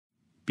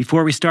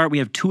Before we start, we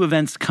have two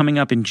events coming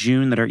up in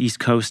June that our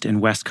East Coast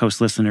and West Coast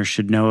listeners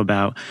should know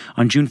about.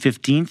 On June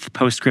 15th,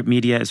 Postscript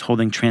Media is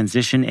holding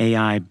Transition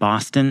AI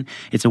Boston.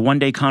 It's a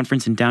one-day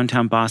conference in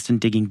downtown Boston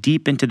digging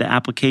deep into the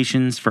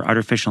applications for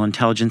artificial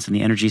intelligence in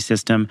the energy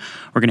system.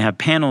 We're going to have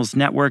panels,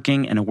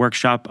 networking, and a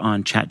workshop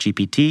on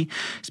ChatGPT.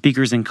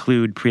 Speakers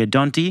include Priya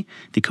Donti,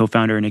 the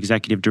co-founder and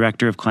executive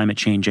director of Climate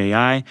Change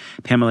AI,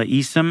 Pamela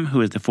Esom,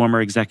 who is the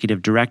former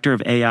executive director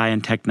of AI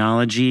and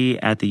technology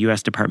at the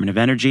U.S. Department of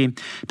Energy,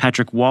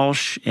 Patrick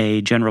Walsh,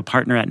 a general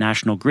partner at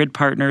National Grid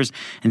Partners,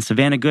 and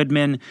Savannah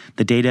Goodman,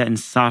 the data and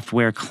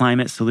software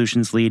climate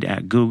solutions lead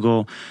at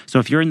Google. So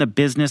if you're in the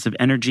business of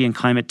energy and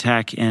climate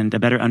tech and a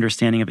better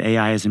understanding of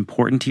AI is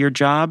important to your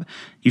job,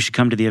 you should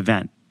come to the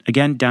event.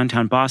 Again,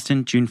 downtown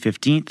Boston, June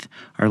 15th.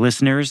 Our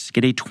listeners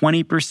get a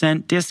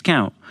 20%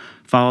 discount.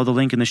 Follow the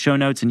link in the show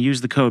notes and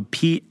use the code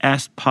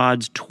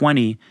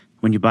PSPODS20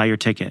 when you buy your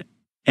ticket.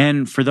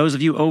 And for those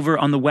of you over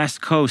on the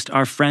West Coast,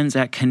 our friends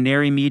at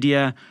Canary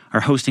Media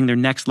are hosting their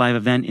next live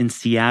event in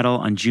Seattle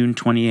on June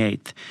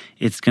 28th.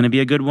 It's going to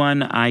be a good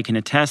one. I can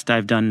attest.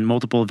 I've done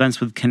multiple events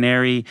with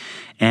Canary,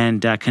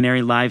 and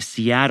Canary Live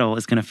Seattle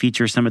is going to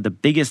feature some of the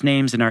biggest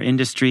names in our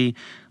industry,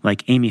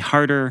 like Amy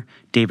Harder,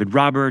 David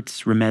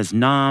Roberts, Ramez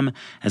Nam,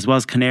 as well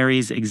as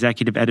Canary's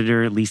executive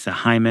editor, Lisa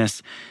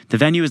Hymas. The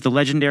venue is the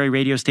legendary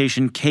radio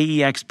station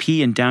KEXP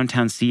in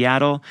downtown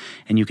Seattle,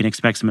 and you can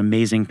expect some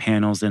amazing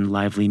panels and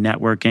lively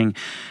networking.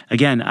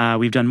 Again,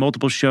 we've done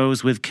multiple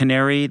shows with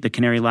Canary. The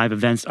Canary Live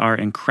events are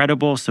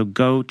incredible, so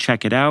go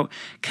check it out.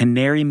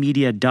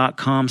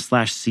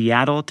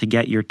 canarymedia.com/Seattle to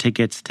get your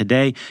tickets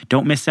today.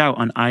 Don't miss out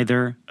on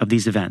either of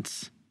these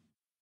events.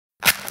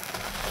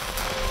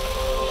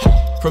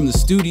 From the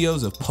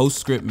studios of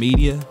Postscript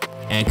Media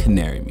and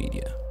Canary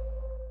Media.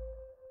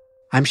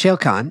 I'm Shayle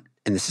Kann,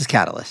 and this is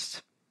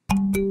Catalyst.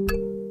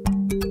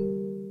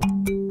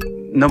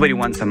 Nobody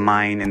wants a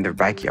mine in their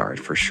backyard,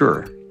 for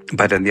sure.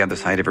 But on the other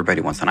side,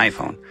 everybody wants an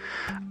iPhone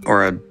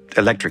or an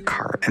electric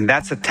car. And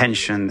that's a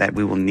tension that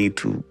we will need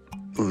to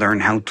learn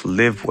how to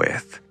live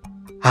with.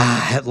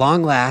 At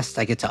long last,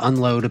 I get to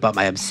unload about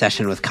my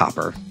obsession with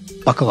copper.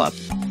 Buckle up.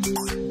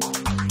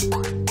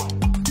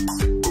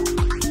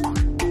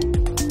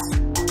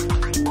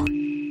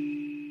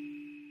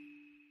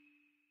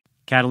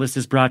 Catalyst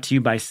is brought to you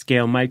by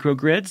Scale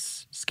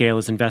Microgrids. Scale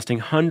is investing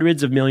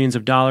hundreds of millions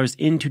of dollars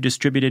into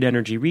distributed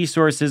energy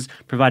resources,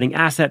 providing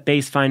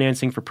asset-based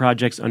financing for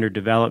projects under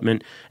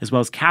development, as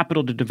well as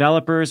capital to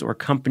developers or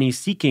companies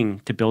seeking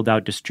to build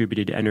out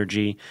distributed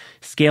energy.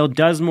 Scale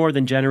does more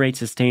than generate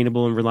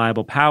sustainable and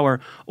reliable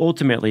power.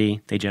 Ultimately,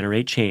 they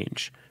generate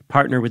change.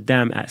 Partner with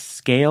them at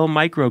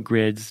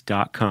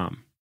scalemicrogrids.com.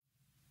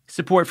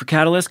 Support for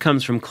Catalyst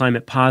comes from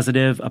Climate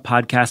Positive, a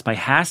podcast by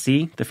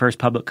HASI, the first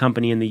public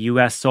company in the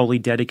U.S. solely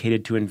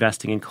dedicated to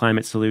investing in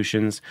climate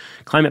solutions.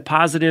 Climate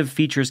Positive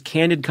features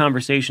candid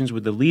conversations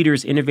with the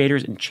leaders,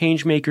 innovators, and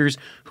changemakers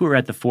who are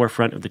at the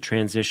forefront of the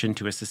transition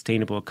to a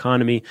sustainable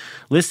economy.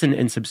 Listen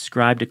and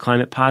subscribe to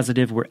Climate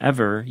Positive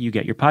wherever you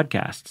get your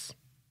podcasts.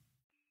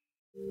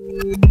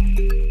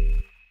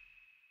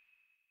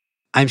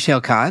 I'm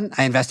Shayle Kann.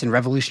 I invest in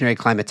revolutionary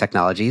climate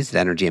technologies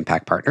at Energy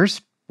Impact Partners.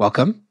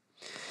 Welcome.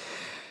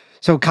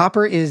 So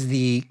copper is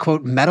the,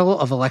 quote, metal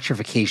of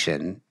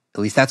electrification.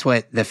 At least that's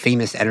what the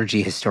famous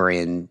energy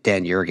historian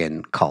Dan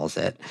Yergin calls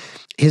it.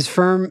 His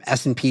firm,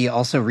 S&P,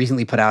 also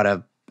recently put out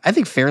a, I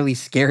think, fairly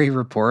scary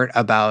report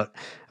about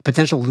a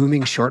potential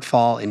looming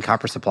shortfall in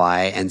copper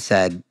supply and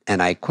said,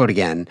 and I quote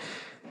again,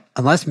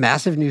 "Unless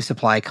massive new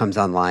supply comes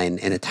online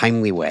in a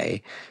timely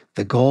way,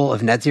 the goal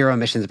of net zero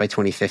emissions by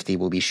 2050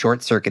 will be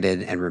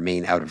short-circuited and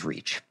remain out of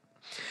reach."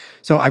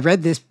 So I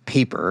read this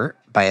paper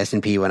by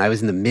S&P when I was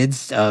in the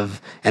midst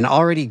of an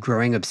already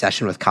growing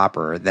obsession with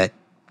copper that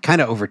kind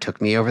of overtook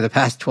me over the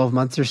past 12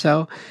 months or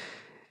so.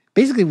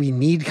 Basically, we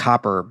need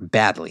copper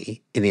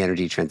badly in the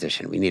energy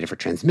transition. We need it for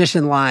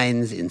transmission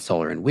lines, in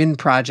solar and wind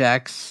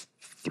projects,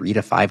 3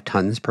 to 5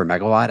 tons per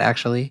megawatt,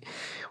 actually,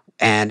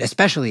 and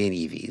especially in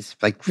EVs,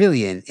 like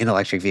really in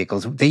electric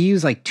vehicles. They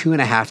use like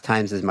 2.5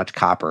 times as much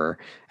copper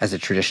as a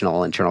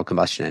traditional internal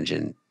combustion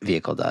engine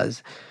vehicle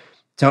does.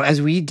 So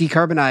as we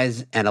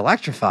decarbonize and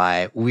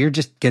electrify, we're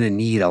just going to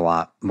need a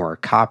lot more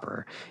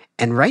copper.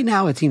 And right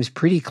now, it seems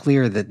pretty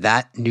clear that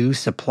that new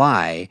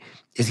supply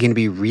is going to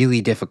be really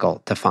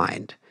difficult to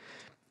find.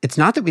 It's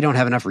not that we don't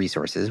have enough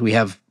resources. We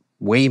have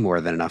way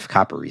more than enough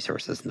copper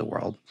resources in the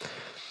world.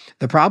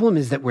 The problem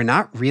is that we're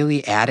not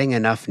really adding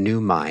enough new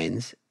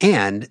mines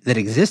and that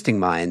existing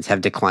mines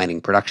have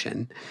declining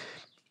production.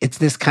 It's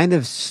this kind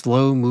of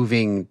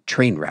slow-moving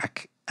train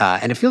wreck.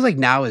 And it feels like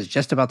now is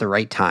just about the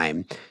right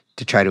time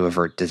to try to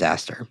avert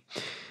disaster.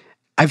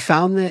 I've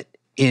found that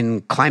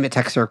in climate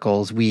tech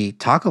circles, we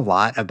talk a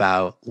lot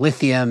about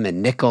lithium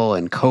and nickel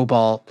and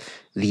cobalt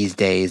these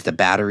days, the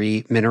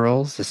battery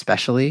minerals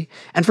especially,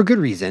 and for good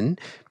reason,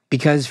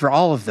 because for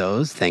all of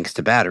those, thanks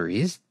to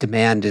batteries,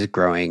 demand is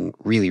growing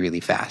really,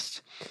 really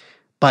fast.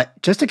 But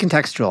just to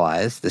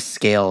contextualize the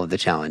scale of the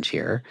challenge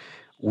here,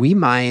 we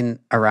mine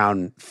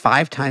around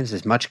 5 times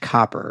as much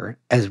copper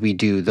as we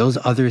do those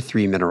other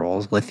 3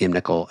 minerals, lithium,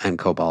 nickel, and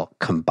cobalt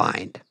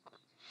combined.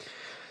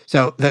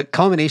 So the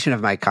culmination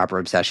of my copper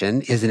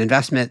obsession is an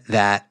investment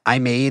that I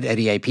made at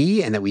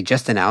EIP and that we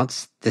just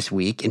announced this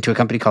week into a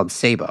company called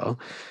Ceibo.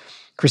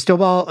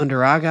 Cristóbal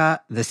Undurraga,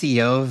 the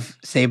CEO of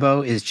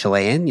Ceibo, is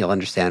Chilean. You'll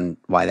understand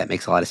why that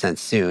makes a lot of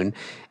sense soon.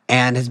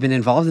 And has been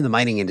involved in the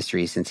mining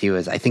industry since he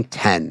was, I think,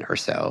 10 or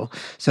so.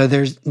 So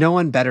there's no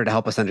one better to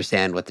help us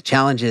understand what the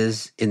challenge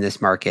is in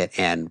this market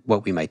and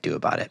what we might do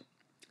about it.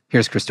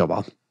 Here's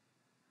Cristóbal.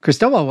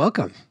 Cristóbal,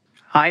 welcome.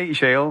 Hi,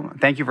 Shayle.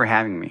 Thank you for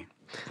having me.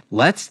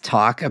 Let's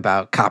talk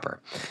about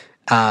copper.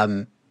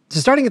 So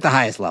starting at the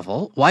highest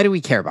level, why do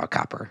we care about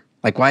copper?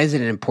 Like, why is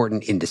it an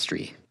important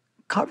industry?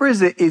 Copper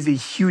is a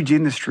huge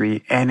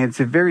industry, and it's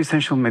a very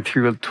essential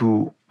material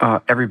to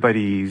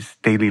everybody's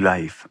daily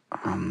life.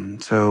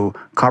 So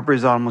copper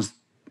is almost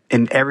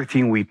in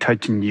everything we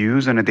touch and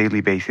use on a daily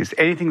basis.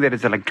 Anything that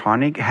is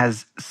electronic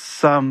has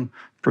some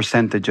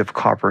percentage of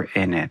copper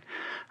in it.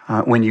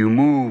 When you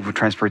move,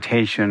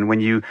 transportation, when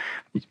you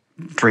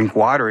drink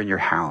water in your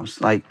house,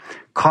 like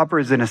copper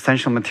is an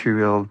essential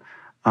material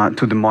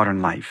to the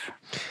modern life.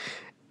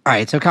 All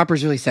right, so copper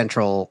is really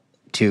central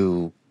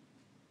to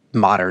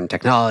modern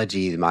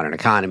technology, the modern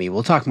economy.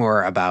 We'll talk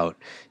more about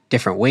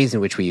different ways in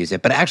which we use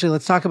it, but actually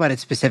let's talk about it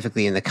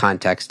specifically in the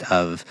context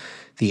of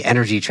the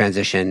energy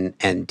transition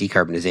and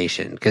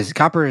decarbonization, because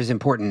copper is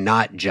important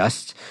not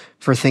just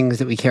for things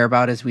that we care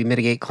about as we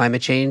mitigate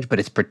climate change, but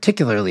it's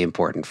particularly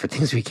important for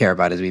things we care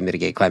about as we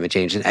mitigate climate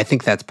change. And I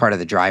think that's part of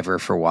the driver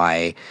for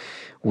why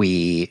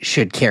we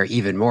should care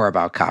even more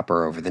about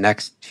copper over the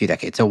next few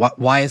decades. So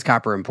why is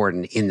copper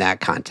important in that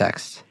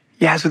context?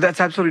 Yeah, so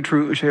that's absolutely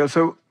true, Shayle.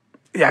 So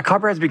yeah,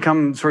 copper has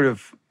become sort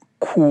of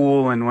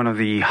cool and one of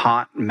the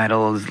hot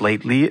metals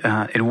lately.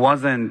 It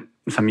wasn't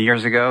some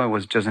years ago. It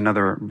was just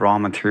another raw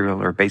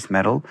material or base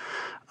metal.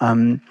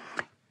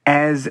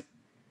 As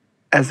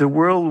the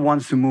world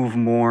wants to move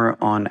more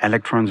on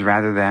electrons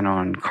rather than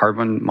on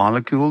carbon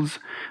molecules,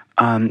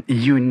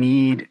 you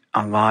need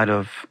a lot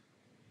of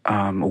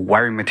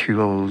wiring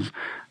materials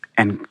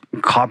and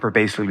copper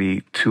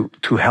basically to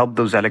help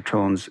those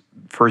electrons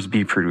first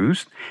be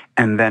produced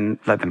and then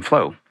let them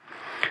flow.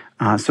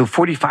 So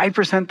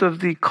 45%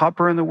 of the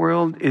copper in the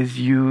world is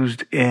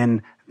used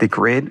in the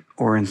grid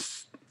or in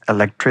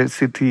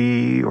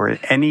electricity or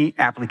any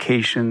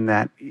application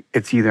that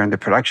it's either in the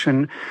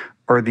production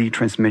or the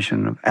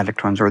transmission of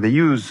electrons or the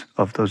use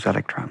of those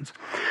electrons.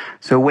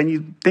 So when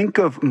you think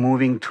of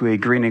moving to a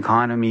green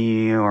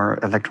economy or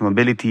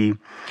electromobility,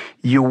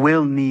 you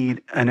will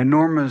need an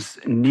enormous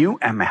new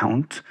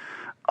amount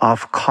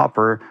of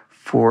copper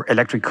for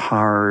electric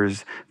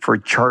cars, for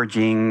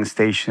charging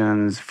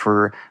stations,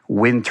 for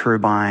wind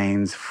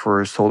turbines,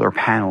 for solar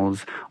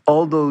panels.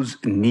 All those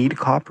need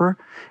copper.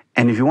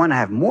 And if you want to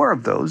have more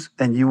of those,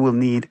 then you will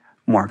need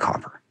more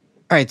copper.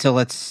 All right, so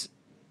let's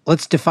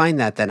define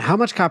that then. How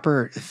much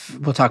copper,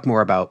 we'll talk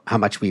more about how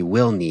much we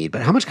will need,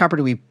 but how much copper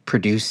do we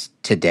produce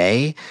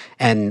today?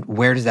 And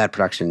where does that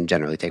production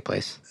generally take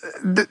place?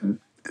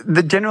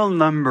 The general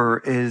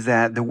number is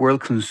that the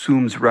world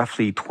consumes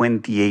roughly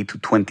 28 to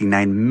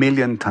 29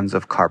 million tons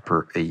of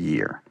copper a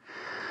year.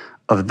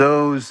 Of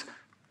those,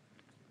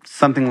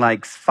 something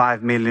like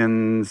 5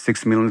 million,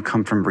 6 million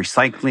come from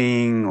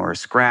recycling or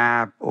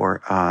scrap,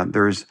 or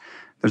there's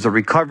a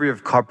recovery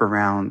of copper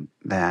around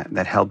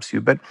that helps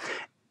you. But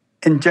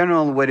in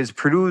general, what is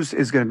produced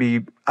is going to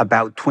be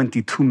about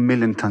 22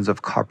 million tons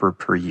of copper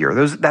per year.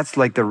 That's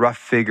like the rough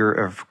figure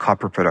of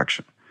copper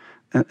production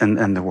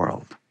in the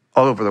world.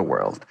 All over the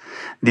world.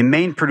 The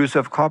main producer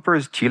of copper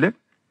is Chile,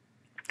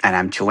 and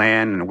I'm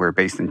Chilean, and we're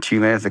based in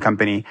Chile as a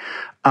company.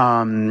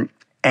 And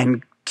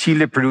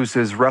Chile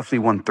produces roughly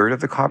 1/3 of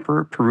the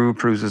copper. Peru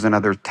produces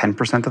another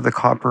 10% of the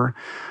copper.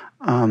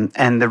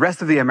 And the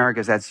rest of the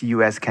Americas, that's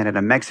US,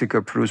 Canada,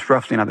 Mexico, produce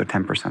roughly another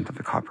 10% of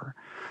the copper.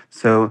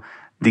 So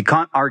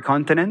our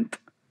continent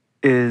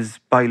is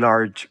by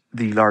large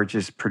the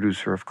largest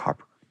producer of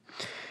copper.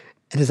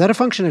 And is that a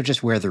function of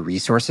just where the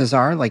resources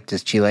are? Like,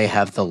 does Chile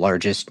have the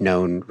largest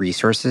known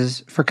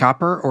resources for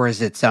copper, or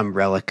is it some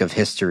relic of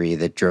history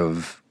that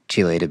drove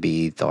Chile to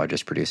be the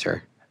largest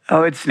producer?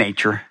 Oh, it's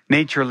nature.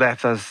 Nature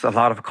left us a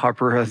lot of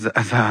copper as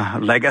a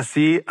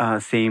legacy.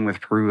 Same with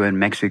Peru and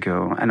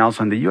Mexico, and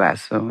also in the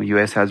U.S. So the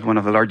U.S. has one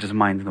of the largest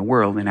mines in the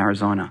world in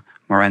Arizona,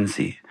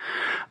 Morenci.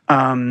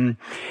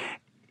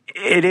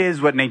 It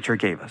is what nature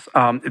gave us.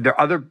 There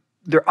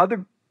are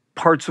other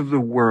parts of the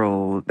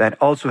world that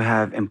also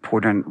have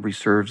important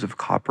reserves of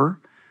copper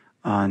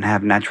and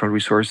have natural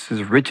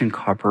resources rich in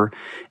copper.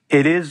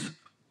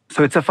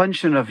 So it's a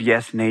function of,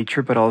 yes,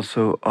 nature, but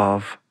also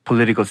of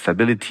political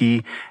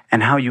stability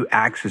and how you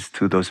access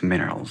to those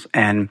minerals.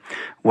 And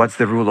what's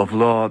the rule of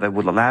law that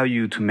will allow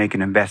you to make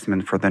an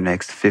investment for the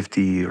next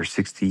 50 or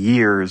 60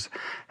 years?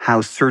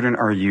 How certain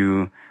are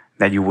you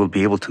that you will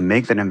be able to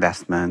make that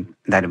investment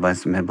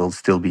will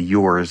still be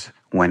yours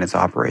when it's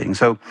operating?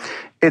 So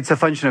it's a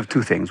function of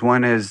two things.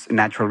 One is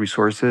natural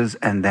resources,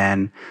 and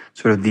then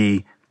sort of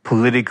the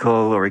political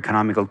or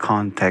economical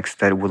context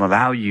that will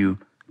allow you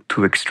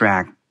to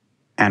extract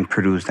and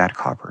produce that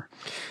copper.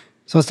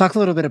 So let's talk a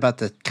little bit about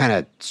the kind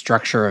of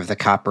structure of the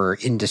copper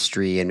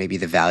industry and maybe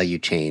the value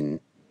chain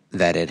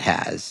that it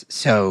has.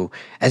 So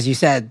as you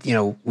said,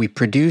 we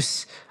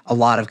produce a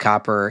lot of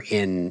copper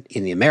in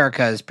the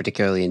Americas,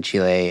 particularly in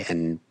Chile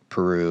and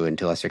Peru, and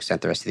to a lesser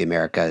extent the rest of the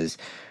Americas.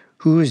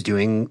 Who's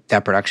doing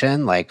that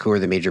production? Like, who are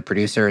the major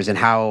producers, and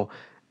how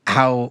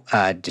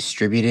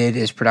distributed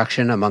is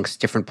production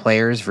amongst different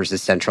players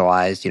versus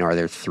centralized? Are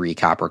there 3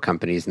 copper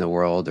companies in the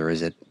world, or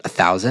is it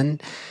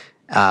 1,000?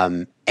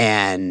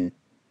 And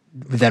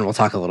then we'll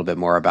talk a little bit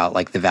more about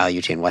like the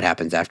value chain, what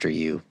happens after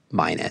you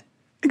mine it.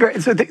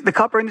 Great. So the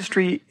copper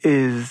industry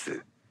is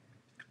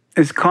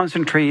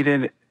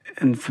concentrated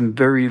in some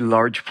very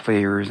large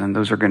players, and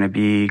those are going to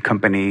be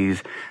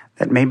companies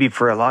that maybe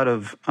for a lot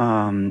of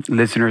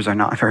listeners are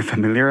not very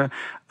familiar.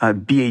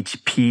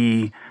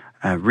 BHP,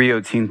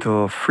 Rio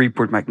Tinto,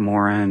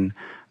 Freeport-McMoRan,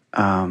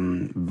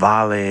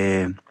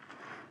 Vale.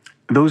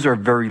 Those are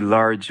very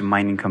large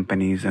mining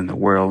companies in the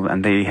world,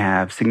 and they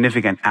have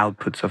significant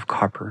outputs of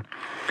copper.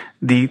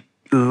 The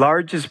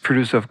largest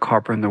producer of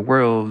copper in the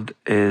world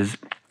is,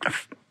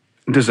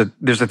 there's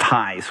a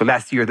tie. So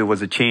last year there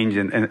was a change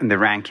in the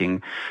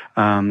ranking.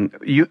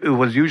 It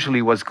was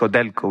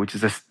Codelco, which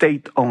is a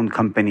state-owned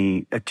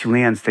company, a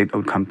Chilean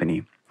state-owned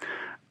company.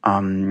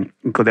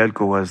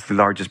 Codelco was the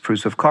largest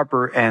producer of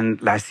copper,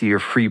 and last year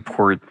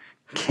Freeport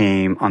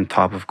came on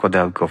top of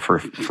Codelco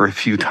for a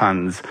few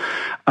tons.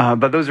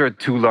 But those are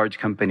 2 large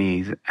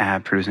companies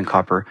producing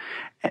copper.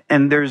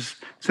 And there's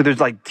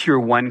like tier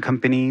 1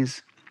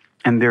 companies,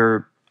 and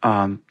there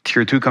are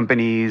tier 2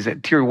 companies.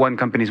 Tier 1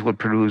 companies will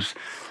produce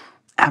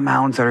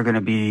amounts that are going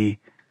to be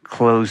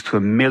close to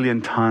 1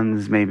 million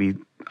tons, maybe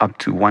up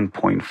to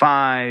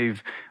 1.5,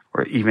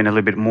 or even a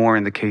little bit more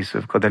in the case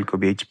of Codelco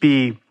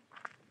BHP,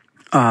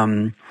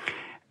 down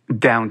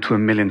to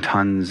 1 million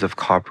tons of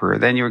copper.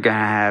 Then you're going to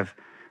have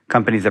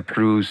companies that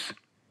produce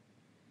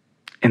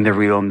in the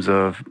realms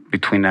of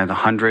between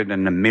 100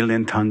 and 1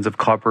 million tons of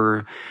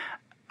copper.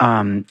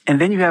 And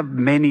then you have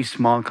many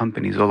small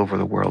companies all over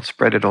the world,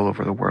 spread it all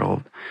over the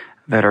world,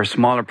 that are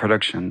smaller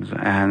productions.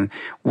 And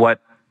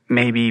what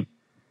maybe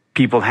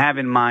people have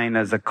in mind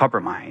as a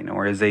copper mine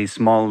or as a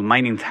small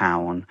mining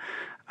town,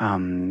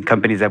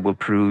 companies that will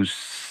produce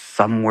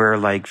somewhere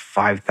like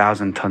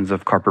 5,000 tons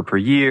of copper per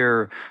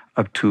year,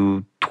 up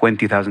to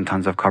 20,000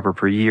 tons of copper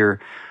per year.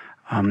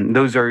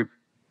 Those are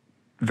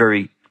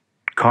very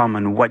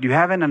common. What you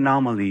have an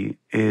anomaly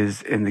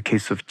is in the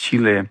case of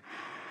Chile,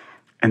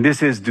 and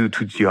this is due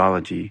to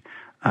geology.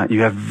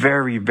 You have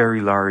very,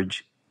 very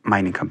large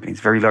mining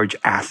companies, very large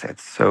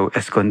assets. So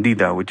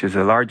Escondida, which is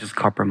the largest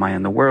copper mine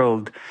in the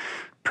world,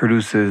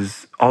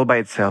 produces all by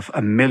itself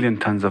 1 million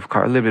tons of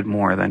copper, a little bit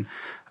more than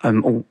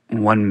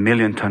 1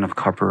 million ton of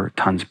copper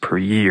tons per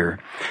year.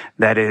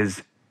 That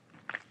is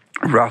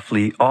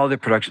roughly all the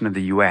production of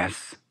the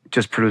U.S.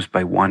 just produced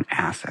by one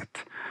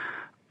asset.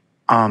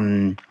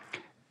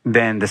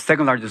 Then the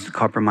second largest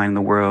copper mine in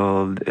the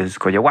world is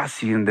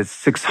Collahuasi, and that's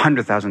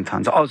 600,000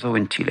 tons, also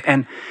in Chile.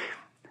 And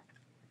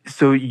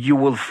so you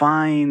will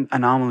find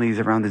anomalies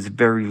around these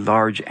very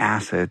large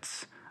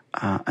assets,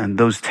 and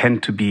those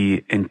tend to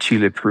be in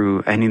Chile,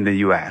 Peru, and in the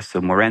U.S.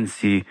 So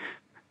Morenci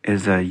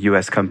is a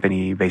U.S.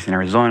 company based in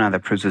Arizona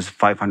that produces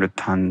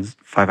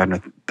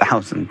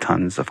 500,000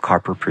 tons of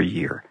copper per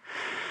year.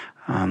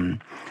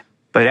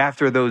 But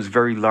after those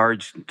very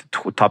large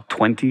top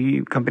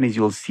 20 companies,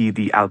 you'll see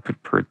the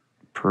output per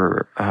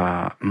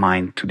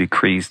mine to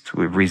decrease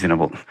to a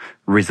reasonable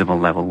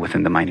level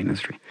within the mining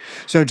industry.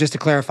 So just to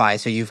clarify,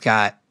 so you've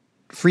got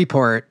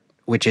Freeport,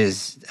 which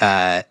is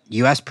a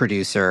U.S.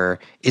 producer,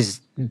 is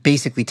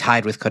basically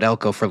tied with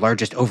Codelco for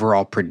largest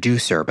overall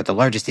producer, but the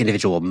largest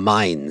individual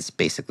mines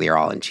basically are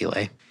all in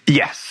Chile.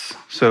 Yes.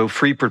 So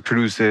Freeport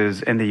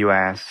produces in the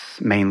U.S.,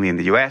 mainly in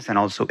the U.S., and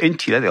also in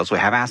Chile. They also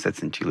have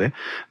assets in Chile.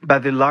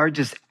 But the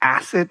largest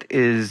asset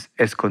is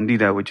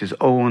Escondida, which is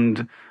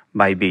owned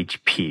by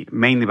BHP,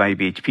 mainly by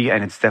BHP,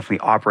 and it's definitely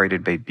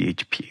operated by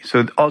BHP.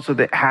 So also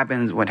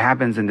what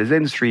happens in this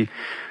industry,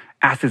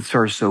 assets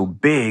are so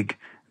big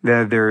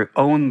that they're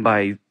owned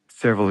by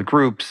several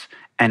groups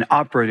and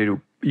operated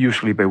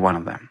usually by one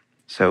of them.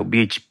 So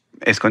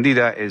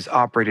Escondida is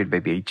operated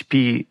by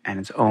BHP and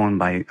it's owned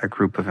by a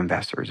group of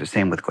investors. The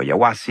same with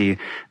Collahuasi,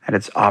 that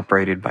it's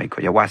operated by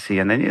Collahuasi.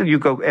 And then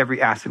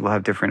every asset will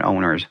have different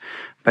owners,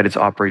 but it's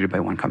operated by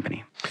one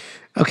company.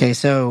 Okay,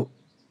 so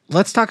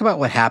let's talk about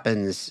what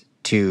happens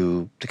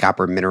to the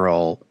copper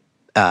mineral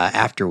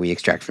after we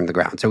extract from the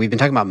ground. So we've been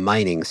talking about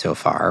mining so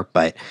far,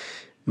 but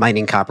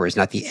mining copper is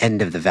not the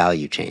end of the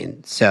value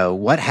chain. So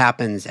what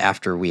happens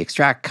after we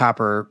extract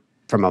copper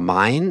from a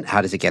mine?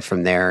 How does it get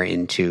from there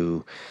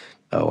into,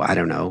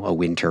 a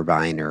wind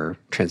turbine or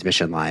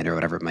transmission line or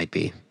whatever it might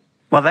be?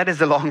 Well, that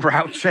is a long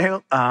route,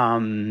 Shayle.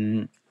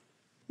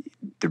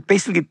 There are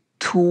basically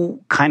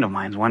two kind of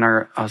mines. One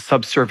are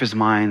subsurface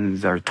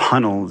mines, are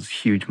tunnels,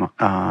 huge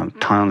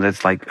tunnels.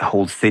 That's like a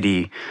whole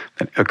city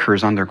that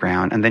occurs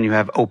underground. And then you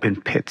have open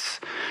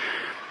pits.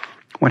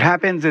 What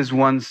happens is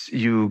once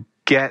you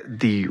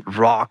get the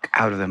rock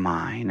out of the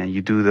mine, and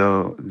you do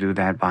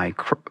that by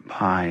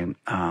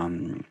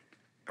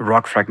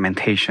rock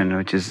fragmentation,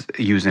 which is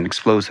used in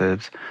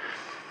explosives,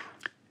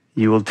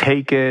 you will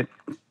take it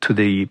to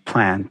the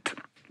plant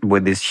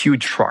with this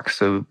huge truck.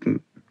 So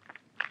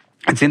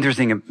it's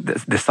interesting,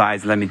 the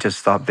size. Let me just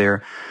stop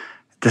there.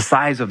 The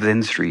size of the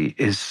industry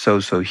is so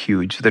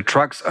huge. The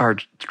trucks are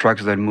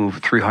trucks that move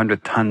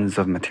 300 tons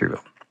of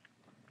material.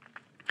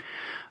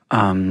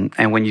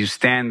 And when you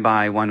stand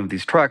by one of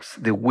these trucks,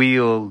 the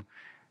wheel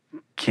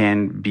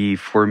can be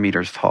 4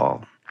 meters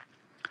tall.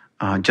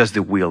 Just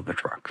the wheel of the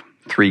truck,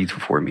 3 to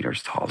 4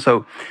 meters tall.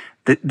 So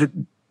the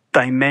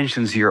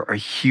dimensions here are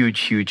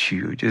huge.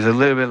 It's a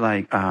little bit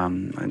like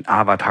an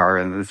Avatar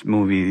in this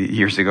movie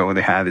years ago when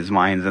they had these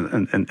mines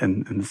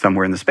and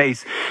somewhere in the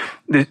space.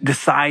 The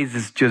size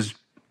is just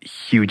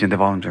huge and the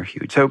volumes are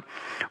huge. So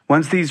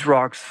once these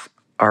rocks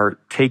are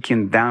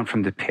taken down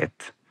from the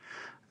pit,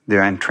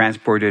 they're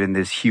transported in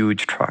these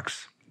huge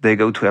trucks. They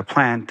go to a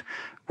plant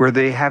where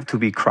they have to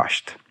be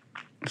crushed.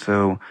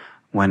 So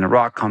when a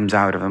rock comes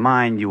out of a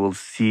mine, you will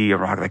see a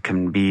rock that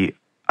can be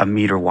 1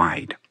 meter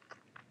wide.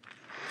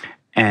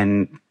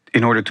 And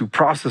in order to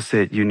process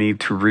it, you need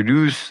to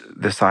reduce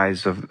the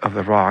size of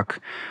the rock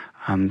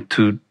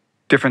to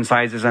different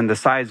sizes, and the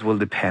size will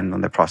depend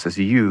on the process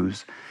you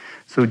use.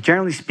 So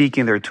generally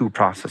speaking, there are two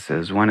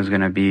processes. One is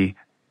going to be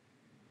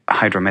a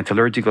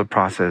hydrometallurgical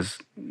process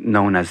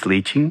known as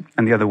leaching,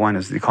 and the other one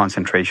is the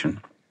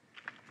concentration.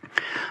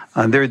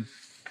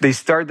 They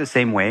start the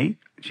same way.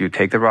 You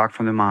take the rock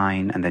from the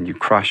mine and then you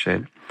crush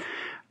it.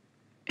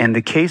 In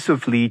the case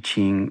of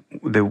leaching,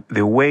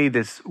 the way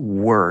this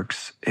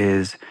works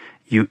is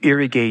you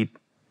irrigate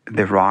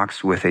the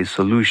rocks with a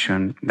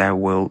solution that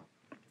will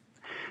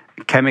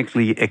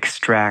chemically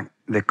extract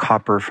the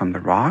copper from the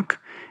rock,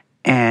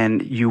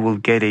 and you will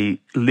get a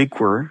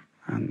liquor,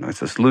 and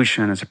it's a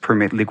solution, it's a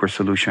permeate liquor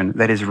solution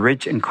that is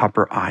rich in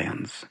copper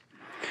ions.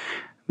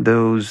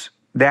 Those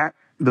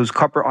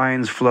copper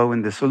ions flow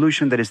in the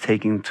solution that is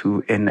taken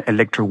to an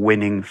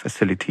electrowinning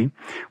facility,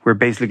 where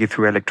basically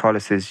through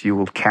electrolysis you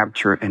will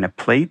capture in a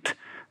plate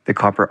the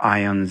copper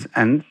ions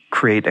and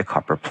create a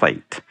copper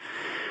plate.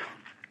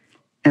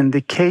 In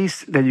the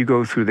case that you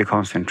go through the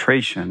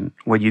concentration,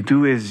 what you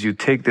do is you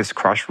take this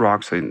crushed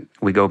rock, so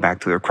we go back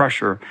to the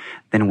crusher,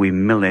 then we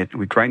mill it,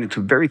 we grind it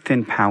to very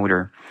thin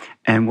powder,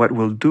 and what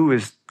we'll do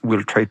is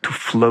we'll try to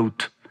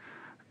float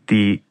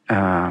the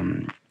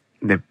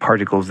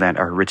particles that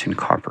are rich in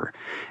copper.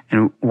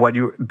 And what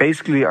you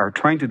basically are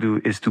trying to do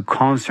is to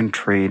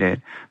concentrate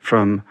it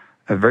from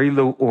a very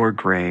low ore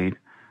grade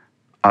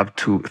up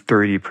to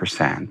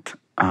 30%.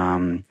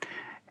 And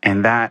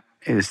that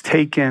is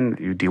taken,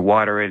 you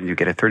dewater it, and you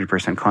get a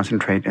 30%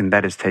 concentrate, and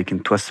that is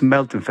taken to a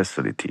smelting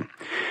facility.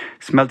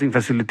 Smelting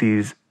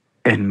facilities,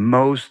 in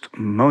most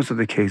of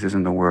the cases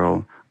in the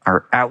world,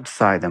 are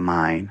outside the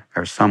mine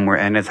or somewhere,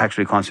 and it's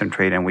actually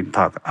concentrated, and we can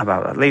talk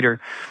about that later,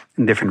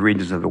 in different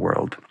regions of the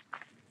world.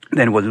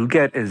 Then what you'll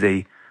get is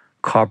a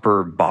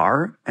copper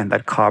bar, and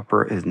that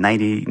copper is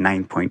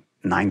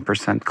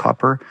 99.9%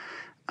 copper,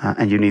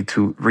 and you need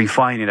to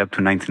refine it up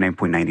to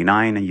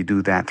 99.99, and you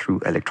do that through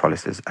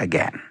electrolysis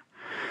again.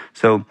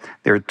 So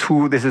there are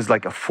two, this is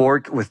like a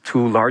fork with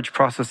two large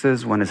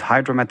processes. One is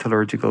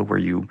hydrometallurgical, where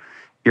you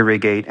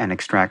irrigate and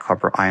extract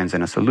copper ions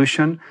in a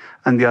solution,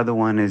 and the other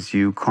one is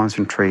you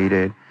concentrate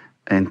it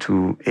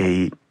into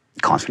a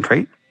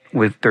concentrate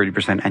with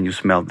 30%, and you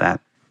smelt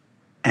that.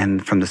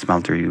 And from the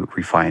smelter, you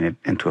refine it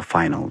into a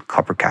final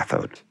copper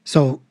cathode.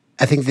 So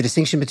I think the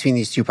distinction between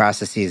these two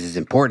processes is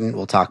important.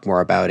 We'll talk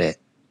more about it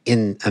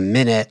in a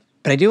minute.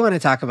 But I do want to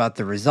talk about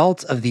the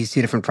results of these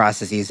two different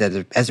processes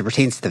as it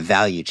pertains to the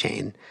value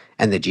chain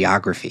and the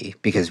geography,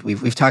 because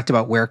we've talked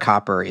about where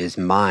copper is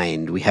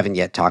mined. We haven't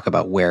yet talked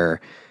about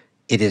where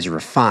it is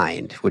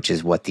refined, which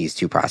is what these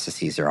two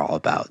processes are all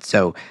about.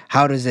 So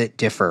how does it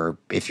differ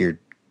if you're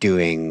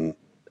doing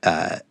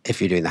the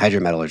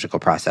hydrometallurgical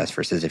process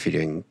versus if you're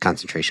doing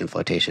concentration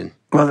flotation?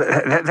 Well,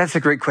 that's a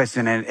great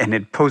question, and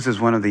it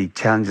poses one of the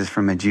challenges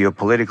from a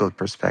geopolitical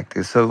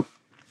perspective. So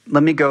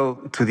let me go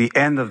to the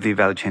end of the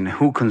value chain.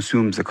 Who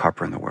consumes the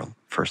copper in the world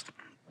first?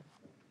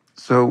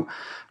 So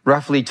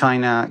roughly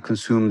China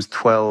consumes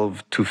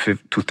 12 to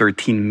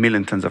 13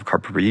 million tons of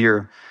copper per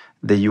year.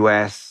 The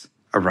US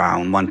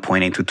around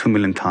 1.8 to 2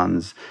 million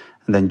tons.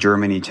 And then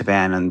Germany,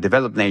 Japan, and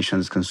developed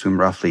nations consume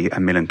roughly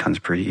 1 million tons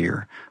per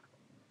year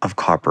of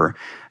copper.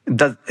 It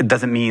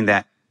doesn't mean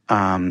that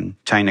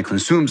China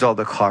consumes all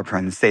the copper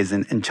and stays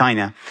in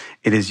China.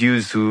 It is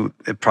used to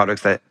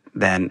products that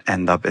then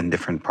end up in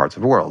different parts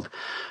of the world.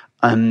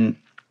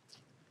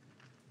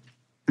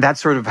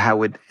 That's sort of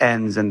how it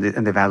ends in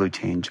the value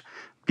chain.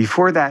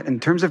 Before that,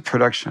 in terms of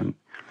production,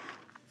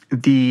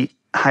 the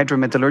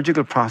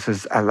hydrometallurgical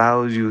process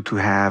allows you to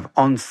have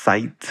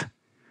on-site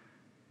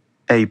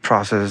a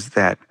process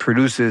that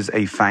produces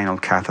a final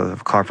cathode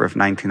of copper of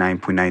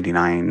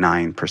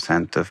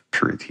 99.999% of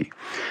purity,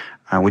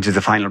 which is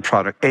the final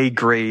product, A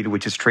grade,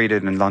 which is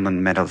traded in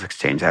London Metals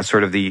Exchange. That's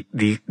sort of the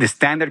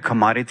standard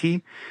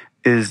commodity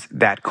is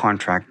that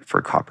contract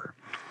for copper.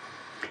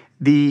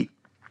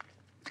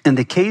 In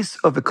the case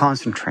of the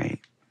concentrate,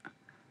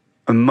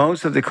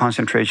 most of the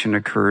concentration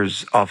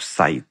occurs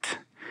off-site,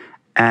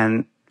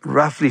 and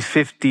roughly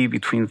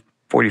between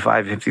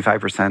 45 and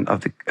 55%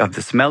 of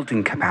the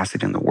smelting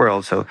capacity in the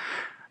world. So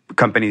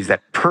companies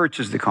that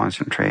purchase the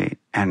concentrate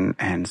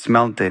and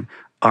smelt it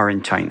are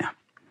in China.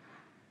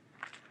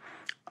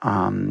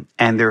 And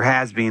there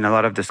has been a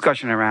lot of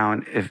discussion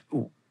around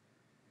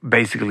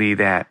basically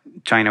that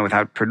China,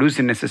 without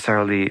producing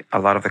necessarily a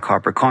lot of the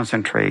copper,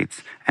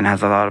 concentrates and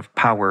has a lot of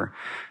power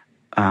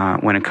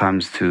when it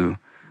comes to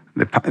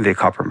the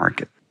copper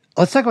market.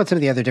 Let's talk about some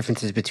of the other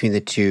differences between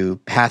the two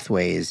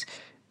pathways,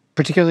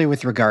 particularly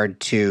with regard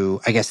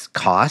to, I guess,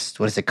 cost.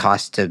 What does it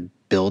cost to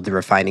build the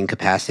refining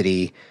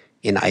capacity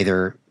in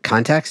either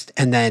context?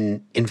 And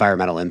then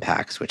environmental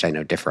impacts, which I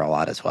know differ a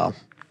lot as well.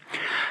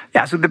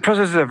 Yeah, so the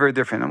processes are very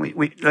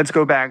different. Let's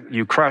go back.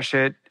 You crush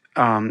it,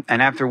 and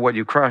after what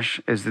you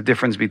crush is the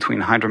difference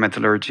between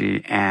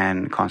hydrometallurgy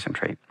and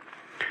concentrate.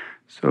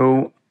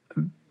 So,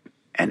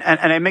 and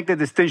I make the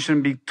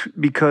distinction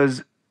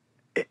because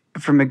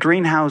from a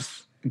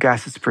greenhouse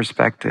gases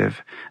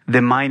perspective,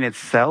 the mine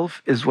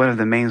itself is one of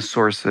the main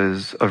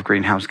sources of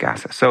greenhouse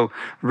gases. So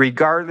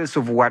regardless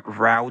of what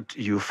route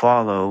you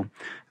follow,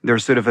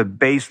 there's sort of a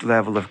base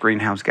level of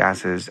greenhouse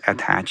gases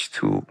attached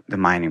to the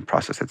mining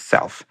process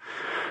itself.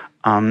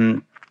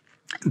 The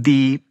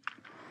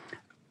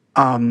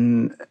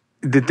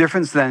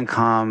difference then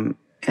come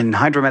in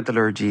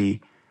hydrometallurgy.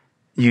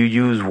 You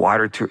use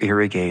water to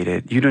irrigate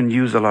it. You don't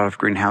use a lot of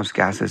greenhouse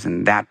gases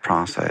in that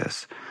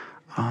process.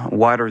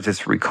 Water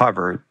is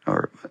recovered,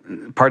 or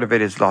part of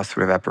it is lost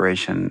through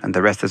evaporation, and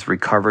the rest is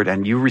recovered,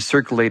 and you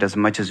recirculate as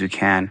much as you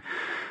can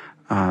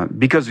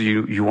because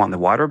you want the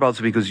water, but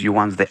also because you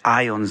want the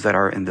ions that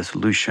are in the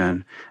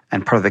solution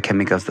and part of the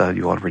chemicals that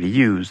you already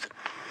used.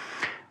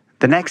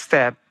 The next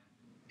step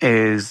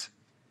is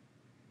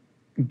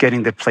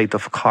getting the plate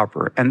of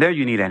copper, and there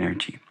you need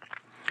energy.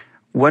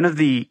 One of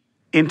the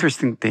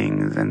interesting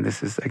things, and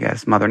this is, I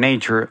guess, Mother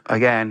Nature,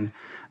 again,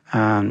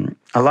 a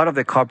lot of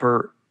the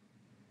copper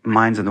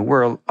mines in the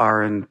world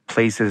are in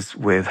places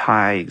with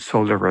high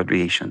solar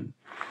radiation.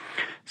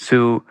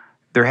 So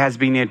there has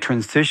been a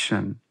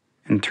transition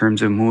in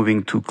terms of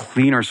moving to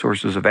cleaner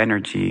sources of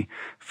energy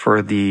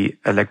for the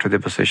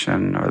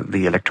electrodeposition or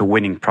the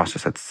electrowinning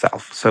process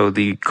itself. So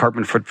the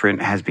carbon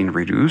footprint has been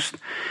reduced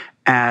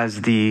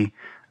as the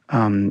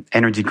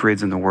energy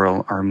grids in the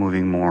world are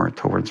moving more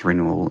towards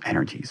renewable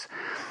energies.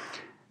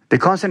 The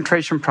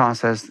concentration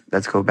process,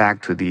 let's go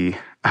back to the,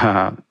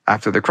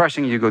 after the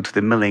crushing, you go to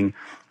the milling.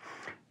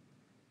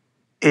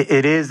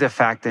 It is a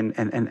fact in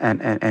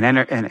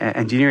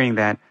engineering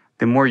that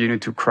the more you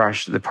need to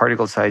crush the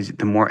particle size,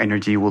 the more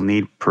energy you will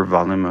need per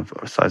volume of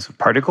size of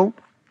particle.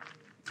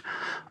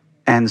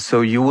 And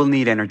so you will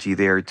need energy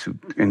there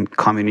in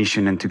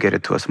combination and to get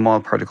it to a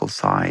small particle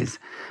size.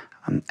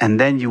 And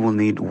then you will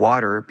need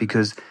water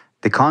because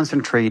the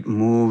concentrate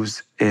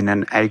moves in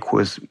an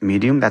aqueous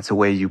medium. That's the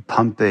way you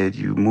pump it,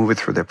 you move it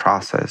through the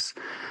process.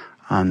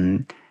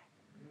 And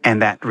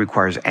that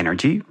requires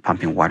energy.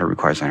 Pumping water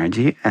requires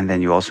energy. And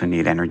then you also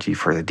need energy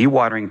for the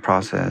dewatering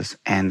process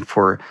and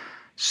for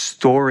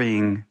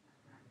storing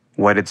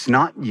what it's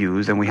not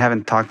used. And we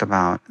haven't talked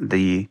about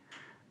the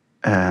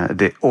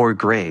ore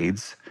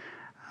grades.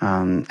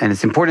 And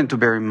it's important to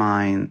bear in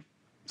mind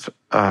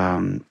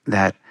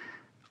that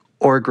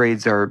ore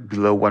grades are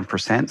below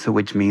 1%, so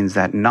which means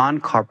that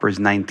non-copper is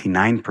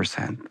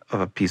 99% of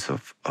a piece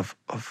of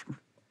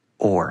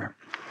ore.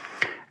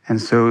 And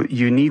so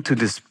you need to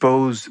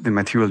dispose the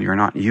material you're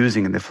not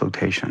using in the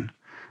flotation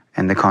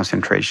and the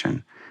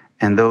concentration.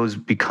 And those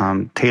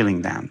become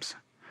tailing dams.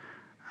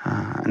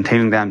 And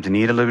tailing dams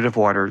need a little bit of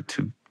water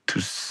to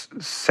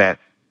set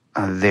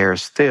there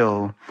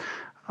still,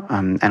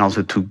 and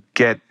also to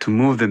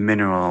move the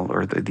mineral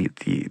or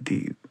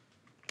the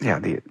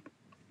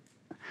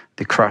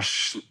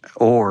crushed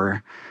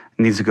ore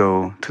needs to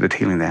go to the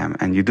tailing dam.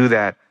 And you do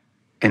that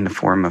in the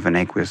form of an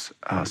aqueous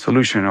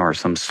solution or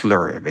some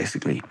slurry,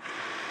 basically.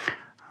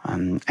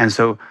 And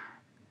so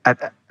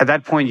at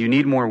that point, you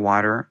need more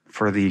water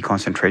for the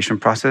concentration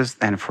process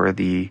than for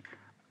the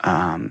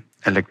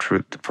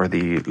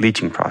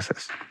leaching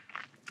process.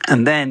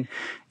 And then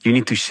you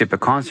need to ship a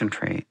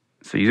concentrate.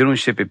 So you don't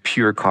ship a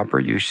pure copper,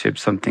 you ship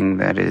something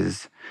that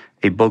is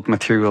a bulk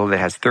material that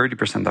has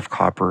 30% of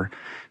copper.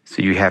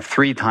 So you have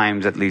 3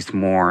 times at least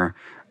more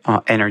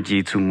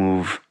energy to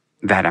move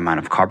that amount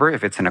of copper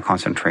if it's in a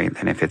concentrate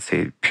than if it's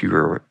a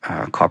pure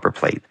copper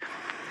plate.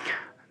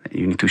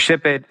 You need to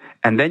ship it,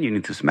 and then you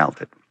need to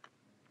smelt it.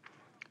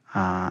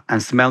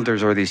 And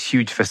smelters are these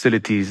huge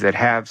facilities that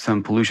have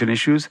some pollution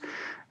issues.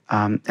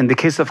 In the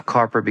case of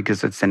copper,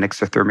 because it's an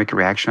exothermic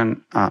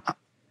reaction,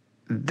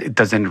 it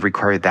doesn't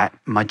require that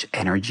much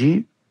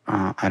energy.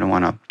 I don't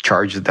want to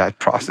charge that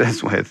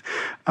process with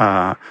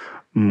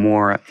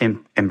more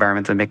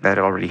environmental impact that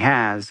it already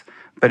has,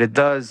 but it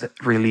does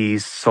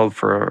release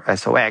sulfur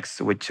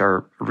SOx, which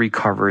are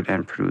recovered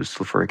and produce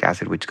sulfuric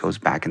acid, which goes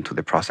back into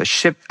the process,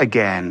 shipped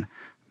again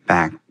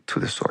back to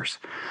the source.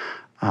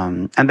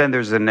 And then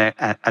there's an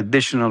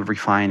additional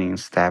refining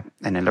step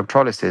and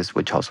electrolysis,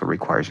 which also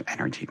requires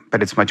energy.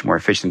 But it's much more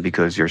efficient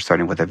because you're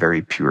starting with a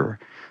very pure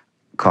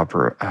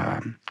copper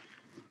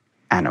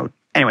anode.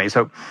 Anyway,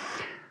 so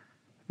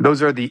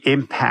those are the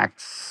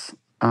impacts,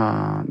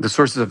 the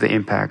sources of the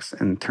impacts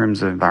in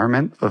terms of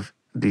environment of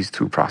these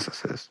two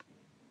processes.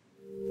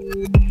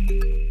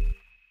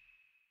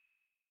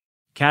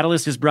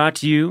 Catalyst is brought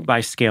to you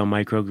by Scale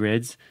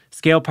Microgrids.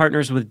 Scale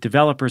partners with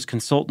developers,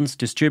 consultants,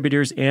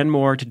 distributors, and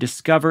more to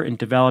discover and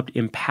develop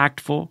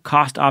impactful,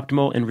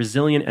 cost-optimal, and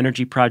resilient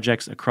energy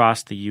projects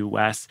across the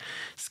U.S.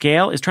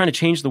 Scale is trying to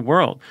change the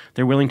world.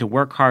 They're willing to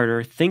work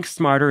harder, think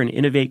smarter, and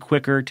innovate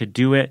quicker to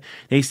do it.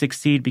 They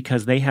succeed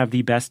because they have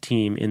the best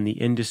team in the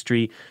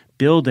industry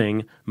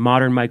building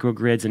modern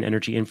microgrids and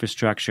energy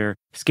infrastructure.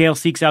 Scale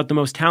seeks out the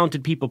most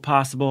talented people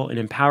possible and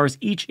empowers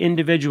each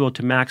individual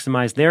to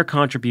maximize their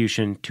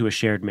contribution to a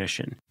shared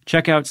mission.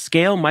 Check out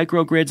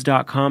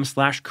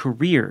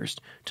scalemicrogrids.com/careers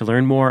to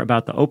learn more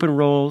about the open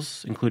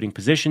roles, including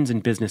positions in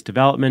business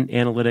development,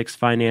 analytics,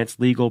 finance,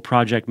 legal,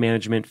 project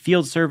management,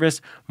 field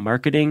service,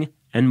 marketing,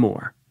 and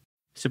more.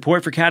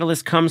 Support for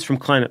Catalyst comes from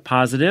Climate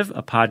Positive,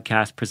 a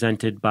podcast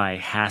presented by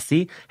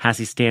HASI.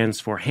 HASI stands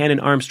for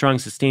Hannon Armstrong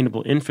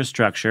Sustainable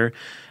Infrastructure.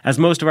 As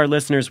most of our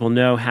listeners will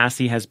know,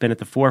 HASI has been at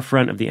the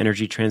forefront of the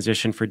energy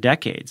transition for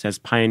decades as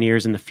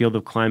pioneers in the field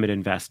of climate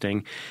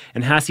investing.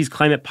 And HASI's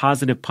Climate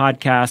Positive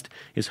podcast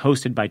is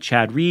hosted by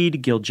Chad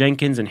Reed, Gil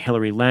Jenkins, and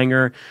Hilary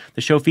Langer.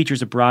 The show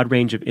features a broad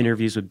range of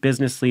interviews with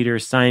business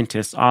leaders,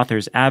 scientists,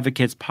 authors,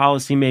 advocates,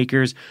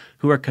 policymakers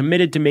who are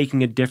committed to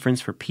making a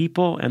difference for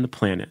people and the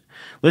planet.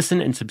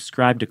 Listen and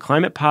subscribe to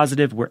Climate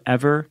Positive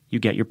wherever you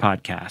get your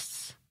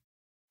podcasts.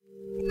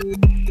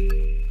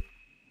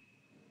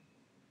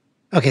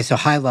 Okay, so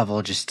high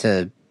level, just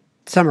to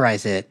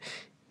summarize it,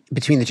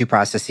 between the two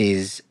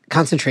processes,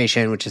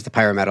 concentration, which is the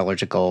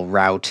pyrometallurgical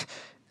route,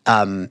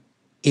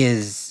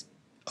 is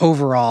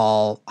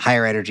overall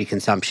higher energy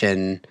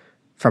consumption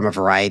from a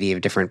variety of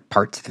different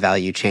parts of the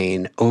value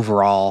chain,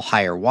 overall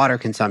higher water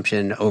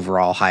consumption,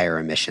 overall higher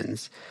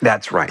emissions.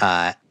 That's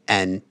right.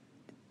 And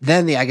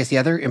then I guess the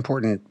other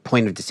important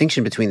point of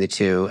distinction between the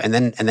two, and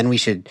then we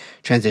should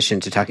transition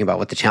to talking about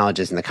what the challenge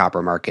is in the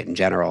copper market in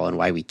general and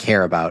why we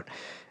care about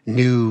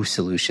new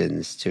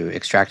solutions to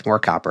extract more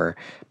copper.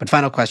 But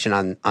final question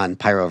on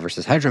pyro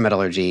versus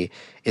hydrometallurgy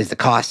is the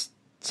cost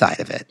side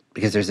of it,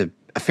 because there's a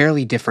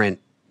fairly different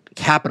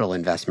capital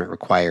investment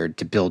required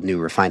to build new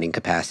refining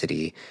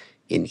capacity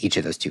in each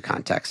of those two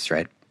contexts,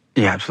 right?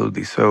 Yeah,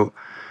 absolutely. So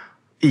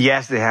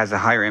yes, it has a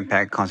higher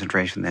impact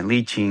concentration than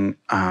leaching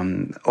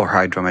or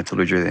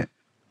hydrometallurgy.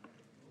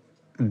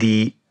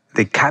 The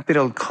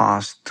capital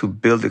cost to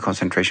build a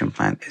concentration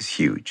plant is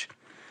huge.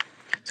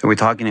 So we're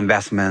talking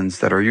investments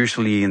that are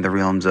usually in the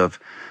realms of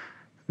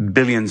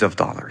billions of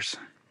dollars.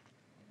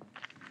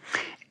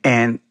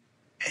 And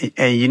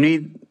you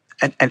need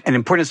an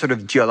important sort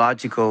of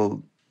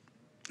geological,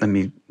 let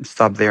me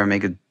stop there and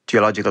make a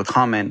geological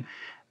comment.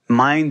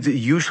 Mines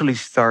usually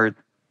start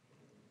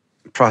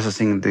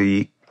processing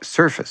the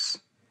surface.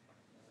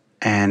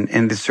 And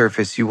in the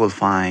surface, you will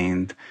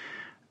find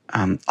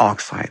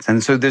oxides.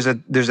 And so there's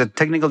a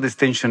technical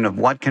distinction of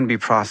what can be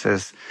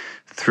processed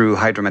through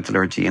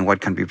hydrometallurgy and what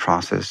can be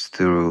processed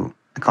through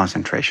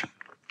concentration.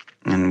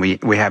 And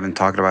we haven't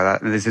talked about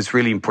that. And this is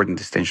really important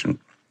distinction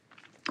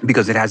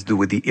because it has to do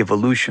with the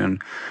evolution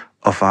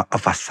of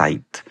a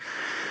site.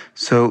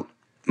 So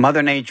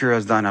Mother Nature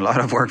has done a lot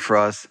of work for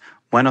us.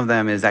 One of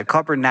them is that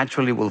copper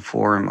naturally will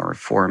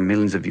form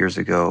millions of years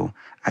ago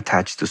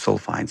attached to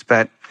sulfides.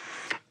 But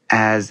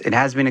as it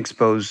has been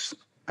exposed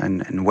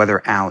and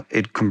weathered out,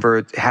 it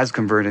has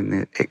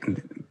converted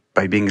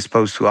by being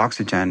exposed to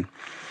oxygen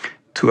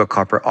to a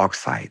copper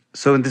oxide.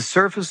 So in the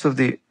surface of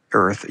the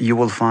Earth, you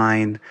will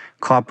find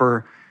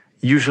copper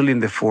usually in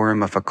the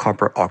form of a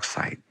copper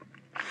oxide.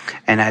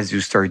 And as you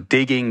start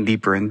digging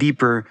deeper and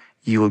deeper,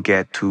 you will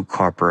get to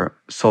copper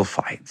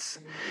sulfides.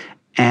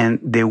 And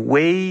the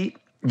way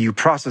you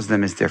process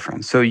them is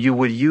different. So you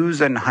would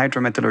use an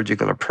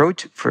hydrometallurgical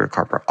approach for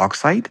copper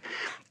oxide,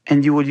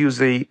 and you would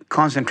use a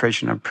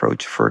concentration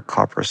approach for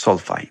copper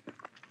sulfide.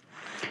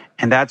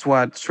 And that's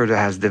what sort of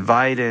has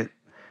divided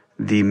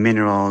the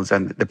minerals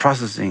and the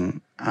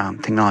processing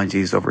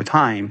technologies over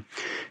time.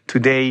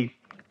 Today,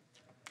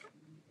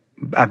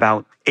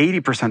 about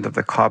 80% of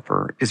the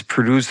copper is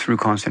produced through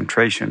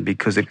concentration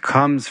because it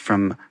comes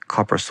from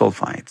copper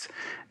sulfides.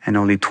 And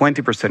only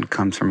 20%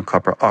 comes from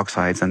copper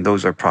oxides, and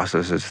those are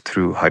processed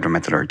through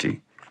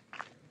hydrometallurgy.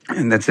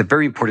 And that's a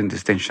very important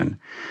distinction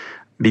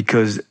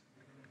because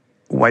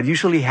what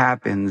usually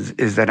happens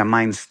is that a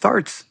mine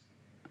starts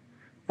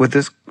with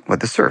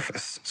the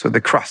surface, so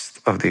the crust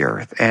of the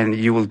earth, and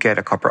you will get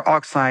a copper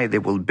oxide. They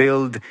will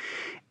build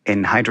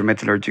in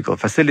hydrometallurgical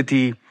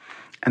facility,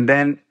 and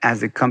then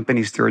as the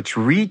company starts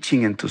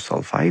reaching into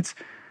sulfides,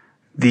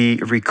 the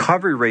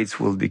recovery rates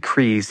will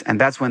decrease,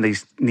 and that's when they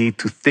need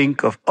to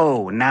think of,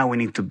 now we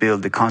need to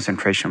build the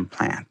concentration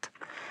plant.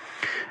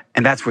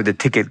 And that's where the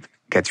ticket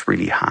gets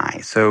really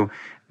high. So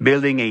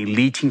building a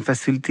leaching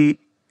facility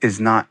is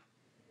not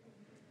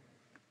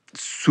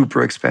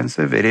super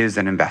expensive. It is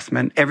an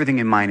investment. Everything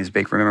in mine is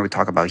big. Remember, we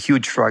talk about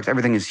huge trucks.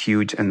 Everything is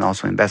huge, and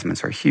also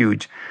investments are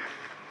huge.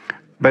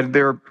 But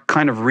they're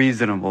kind of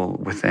reasonable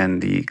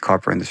within the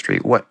copper industry.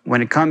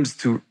 When it comes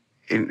to,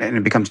 and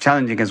it becomes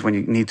challenging, is when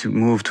you need to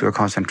move to a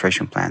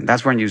concentration plant.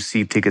 That's when you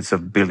see tickets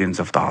of billions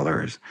of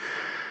dollars.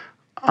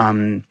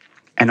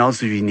 And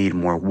also you need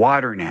more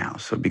water now.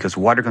 So because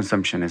water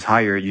consumption is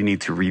higher, you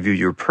need to review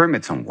your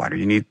permits on water.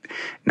 You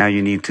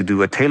need to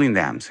do a tailing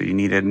dam. So you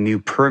need a new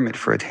permit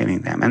for a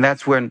tailing dam. And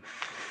that's when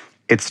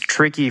it's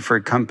tricky for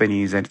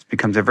companies, and it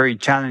becomes a very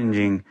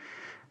challenging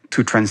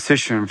to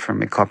transition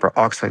from a copper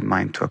oxide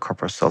mine to a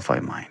copper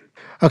sulfide mine.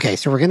 Okay,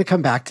 so we're going to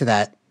come back to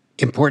that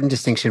important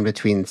distinction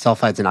between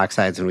sulfides and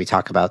oxides when we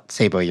talk about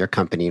Ceibo, your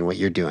company, and what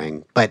you're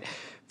doing. But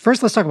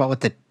first, let's talk about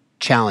what the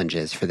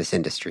challenges for this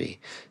industry.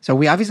 So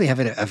we obviously have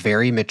a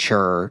very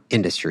mature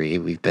industry.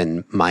 We've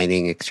been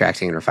mining,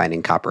 extracting, and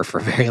refining copper for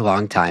a very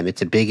long time.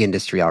 It's a big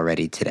industry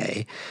already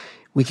today.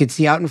 We could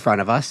see out in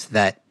front of us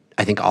that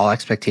I think all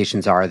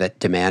expectations are that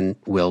demand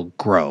will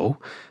grow,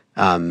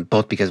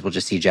 both because we'll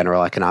just see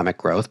general economic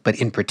growth,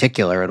 but in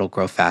particular, it'll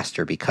grow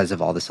faster because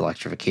of all this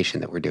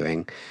electrification that we're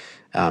doing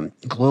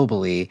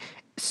globally.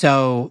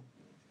 So,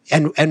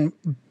 and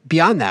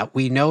beyond that,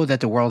 we know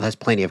that the world has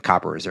plenty of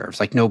copper reserves.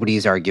 Like,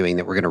 nobody's arguing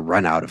that we're going to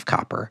run out of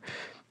copper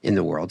in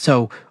the world.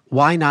 So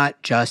why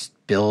not just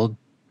build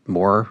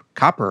more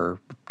copper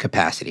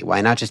capacity?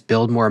 Why not just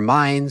build more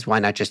mines? Why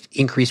not just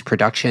increase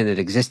production at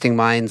existing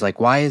mines? Like,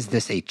 why is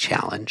this a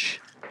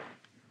challenge?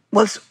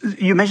 Well,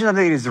 you mentioned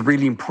something that is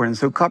really important.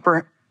 So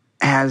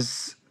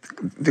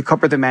the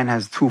copper demand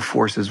has two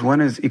forces.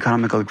 One is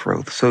economical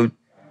growth. So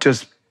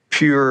just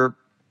pure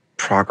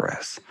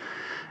progress.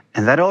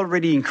 And that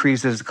already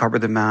increases copper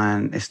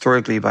demand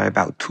historically by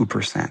about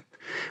 2%.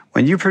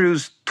 When you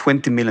produce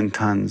 20 million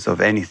tons of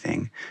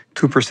anything,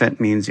 2%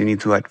 means you need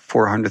to add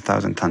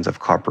 400,000 tons of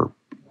copper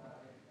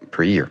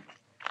per year.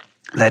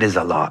 That is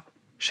a lot,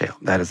 Shayle.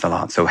 That is a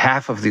lot. So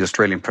half of the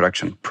Australian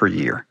production per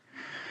year.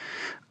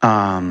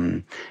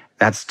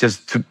 That's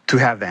just to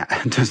have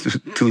that, just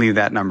to leave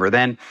that number.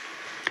 Then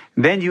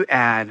you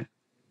add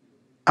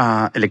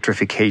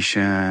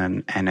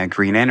electrification and a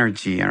green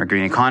energy and a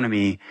green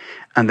economy,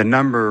 and the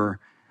number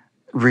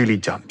really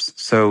jumps.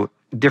 So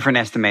different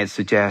estimates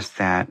suggest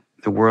that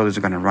the world is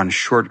going to run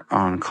short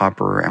on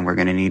copper, and we're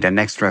going to need an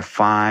extra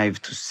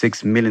 5 to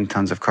 6 million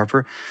tons of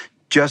copper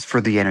just for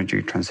the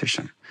energy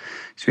transition.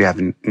 So you have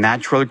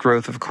natural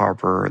growth of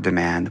copper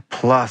demand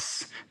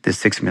plus the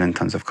 6 million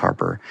tons of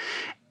copper.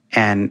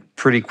 And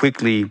pretty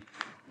quickly,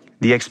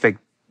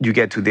 you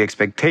get to the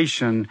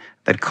expectation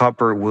that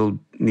copper will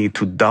need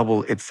to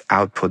double its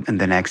output in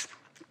the next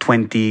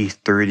 20,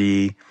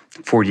 30,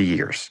 40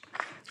 years.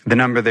 The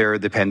number there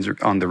depends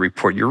on the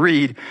report you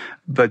read,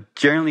 but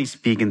generally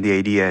speaking, the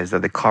idea is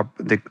that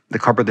the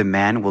copper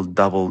demand will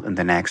double in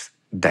the next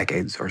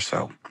decades or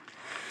so.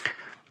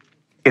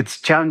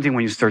 It's challenging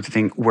when you start to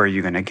think, where are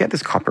you going to get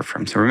this copper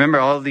from? So remember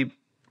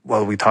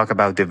we talk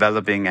about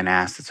developing an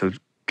asset. So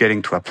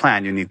getting to a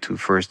plan, you need to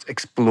first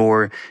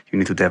explore, you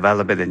need to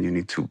develop it, and you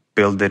need to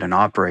build it and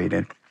operate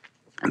it.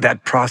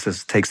 That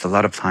process takes a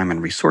lot of time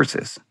and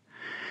resources.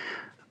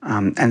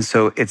 And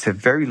so it's a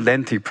very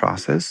lengthy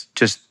process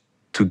just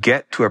to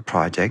get to a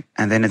project,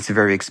 and then it's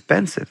very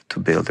expensive to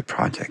build a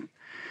project.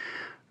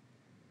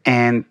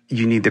 And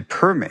you need the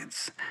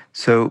permits.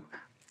 So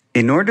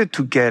in order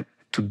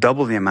to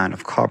double the amount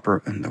of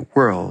copper in the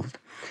world,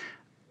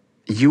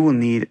 you will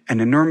need an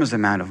enormous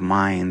amount of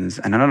mines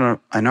and an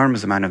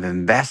enormous amount of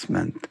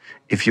investment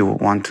if you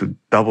want to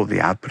double the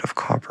output of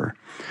copper,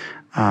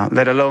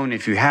 let alone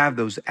if you have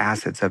those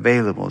assets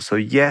available. So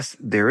yes,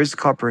 there is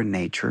copper in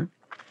nature,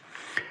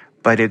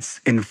 but it's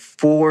in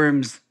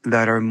forms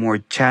that are more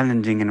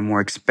challenging and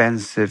more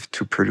expensive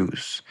to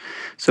produce.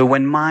 So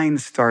when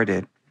mines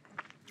started,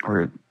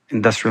 or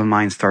industrial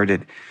mines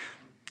started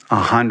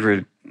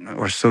 100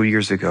 or so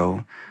years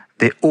ago,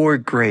 the ore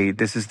grade,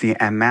 this is the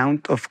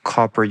amount of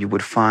copper you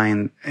would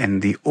find in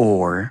the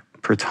ore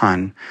per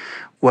ton,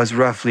 was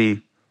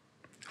roughly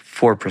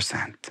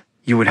 4%.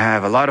 You would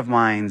have a lot of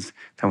mines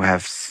that would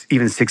have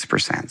even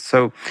 6%.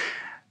 So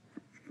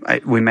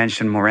we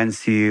mentioned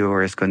Morenci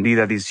or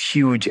Escondida, these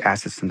huge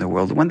assets in the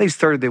world. When they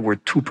started, they were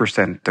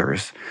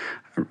 2%ers.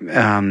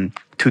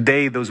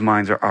 Today, those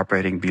mines are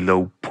operating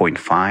below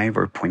 0.5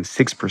 or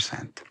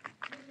 0.6%.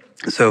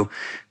 So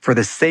for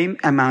the same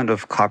amount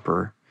of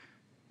copper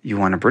you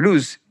want to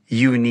produce,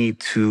 you need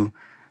to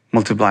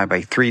multiply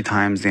by 3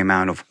 times the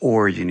amount of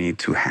ore you need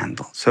to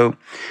handle. So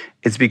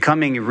it's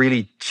becoming a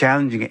really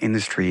challenging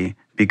industry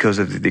because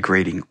of the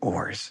degrading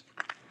ores.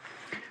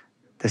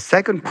 The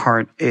second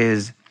part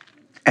is,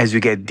 as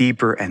you get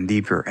deeper and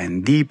deeper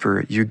and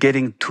deeper, you're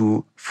getting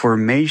to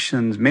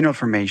formations, mineral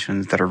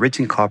formations that are rich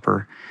in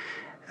copper,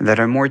 that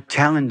are more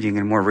challenging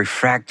and more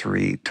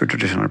refractory to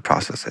traditional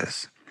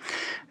processes.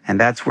 And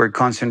that's where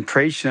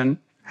concentration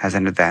has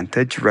an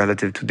advantage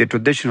relative to the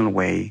traditional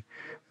way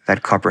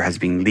that copper has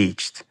been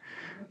leached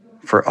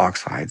for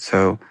oxide.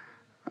 So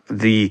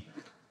the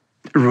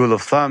rule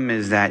of thumb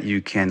is that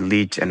you can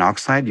leach an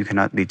oxide, you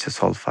cannot leach a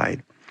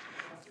sulfide.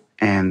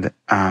 And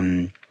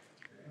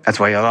that's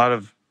why a lot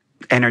of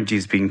energy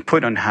is being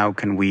put on how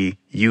can we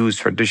use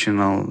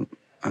traditional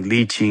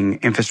leaching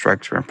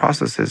infrastructure and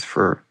processes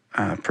for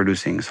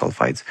producing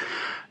sulfides.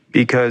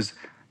 Because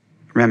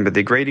remember,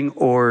 degrading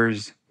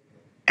ores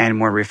and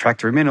more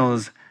refractory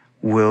minerals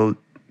will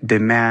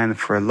demand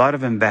for a lot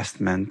of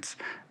investments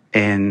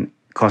in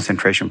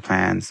concentration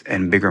plants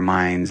and bigger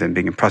mines and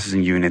bigger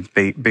processing units,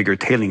 bigger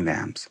tailing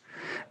dams,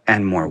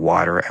 and more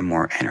water and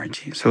more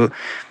energy. So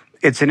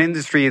it's an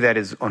industry that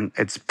is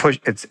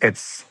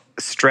it's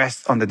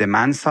stressed on the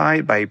demand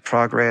side by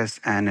progress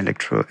and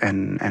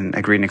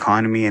a green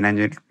economy and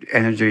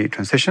energy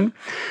transition.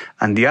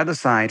 And the other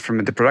side,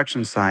 from the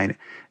production side,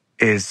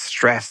 is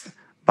stressed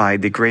by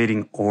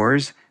degrading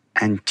ores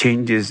and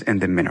changes in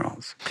the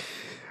minerals.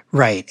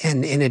 Right.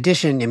 And in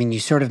addition, I mean, you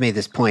sort of made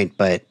this point,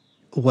 but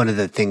one of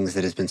the things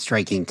that has been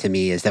striking to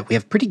me is that we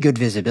have pretty good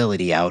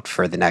visibility out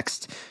for the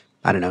next,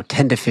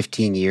 10 to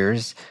 15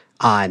 years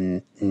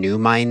on new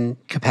mine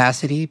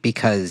capacity,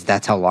 because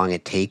that's how long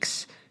it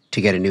takes to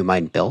get a new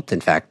mine built.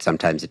 In fact,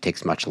 sometimes it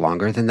takes much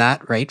longer than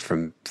that, right?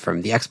 From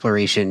the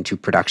exploration to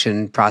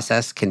production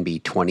process can be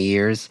 20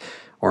 years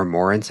or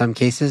more in some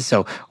cases.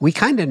 So we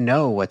kind of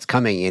know what's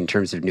coming in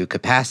terms of new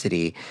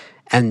capacity.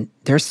 And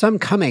there's some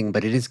coming,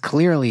 but it is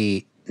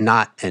clearly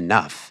not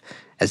enough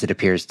as it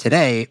appears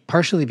today,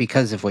 partially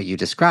because of what you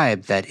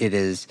described, that it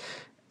is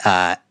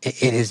a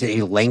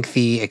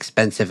lengthy,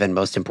 expensive, and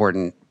most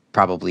important,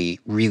 probably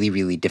really,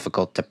 really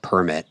difficult to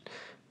permit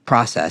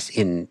process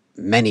in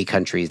many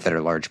countries that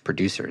are large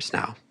producers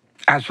now.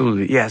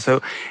 Absolutely, yeah.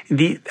 So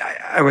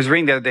I was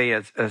reading the other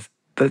day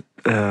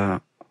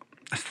the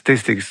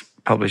statistics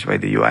published by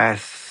the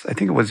U.S. I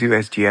think it was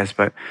USGS,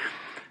 but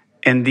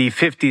in the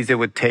 50s, it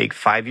would take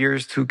 5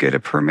 years to get a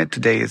permit.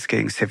 Today, it's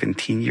getting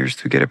 17 years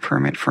to get a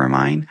permit for a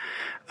mine.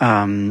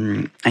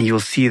 And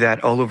you'll see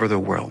that all over the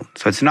world.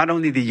 So it's not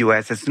only the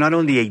U.S., it's not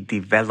only a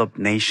developed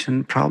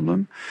nation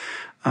problem.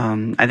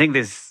 I think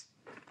this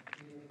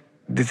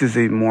is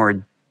a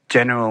more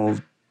general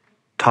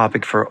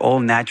topic for all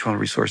natural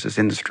resources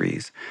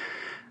industries,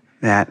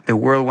 that the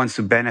world wants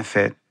to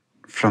benefit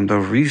from the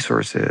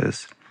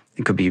resources.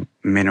 It could be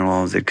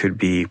minerals, it could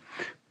be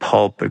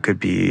pulp, it could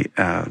be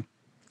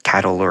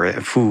cattle or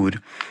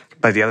food.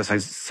 But the other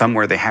side,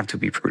 somewhere they have to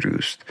be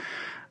produced.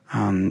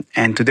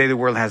 And today the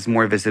world has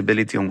more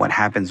visibility on what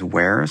happens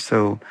where.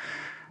 So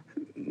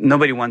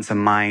nobody wants a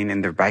mine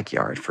in their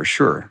backyard, for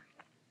sure.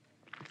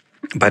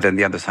 But on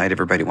the other side,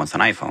 everybody wants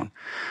an iPhone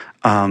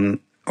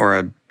or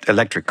an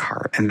electric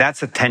car. And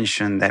that's a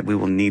tension that we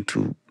will need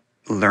to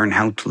learn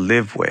how to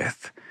live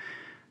with.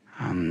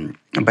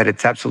 But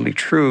it's absolutely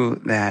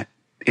true that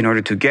in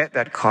order to get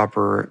that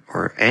copper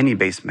or any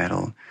base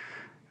metal,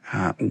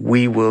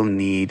 we will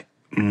need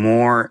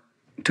more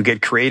to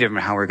get creative in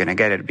how we're going to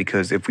get it.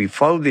 Because if we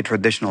follow the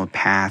traditional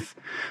path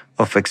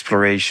of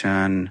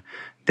exploration,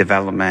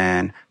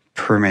 development,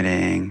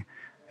 permitting,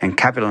 and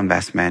capital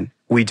investment,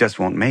 we just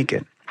won't make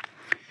it.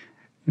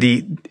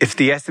 If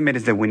the estimate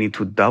is that we need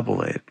to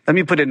double it, let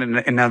me put it in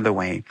another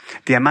way.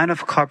 The amount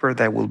of copper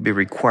that will be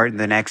required in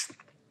the next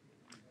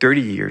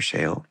 30 years,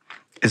 Shayle,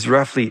 is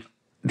roughly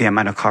the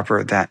amount of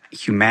copper that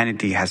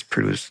humanity has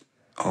produced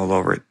all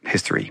over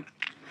history.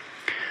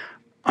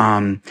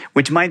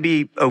 Which might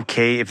be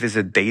okay if there's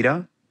a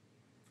data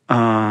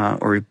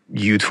or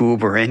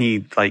YouTube or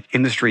any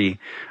industry.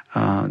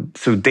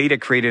 So data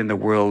created in the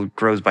world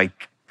grows by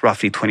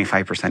roughly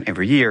 25%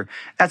 every year.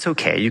 That's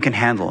okay. You can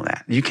handle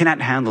that. You cannot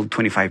handle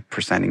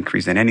 25%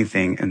 increase in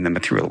anything in the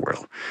material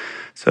world.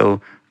 So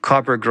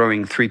copper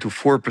growing 3 to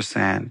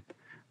 4%,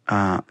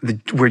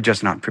 we're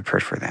just not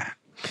prepared for that.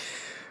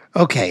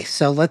 Okay,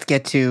 so let's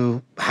get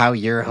to how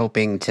you're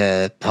hoping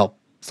to help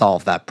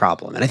solve that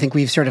problem. And I think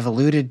we've sort of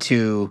alluded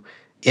to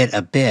it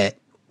a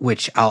bit,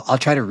 which I'll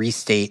try to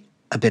restate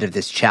a bit of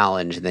this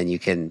challenge, and then you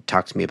can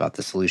talk to me about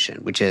the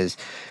solution, which is,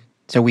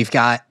 so we've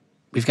got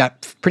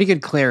pretty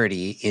good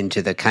clarity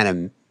into the kind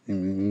of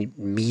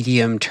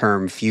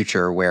medium-term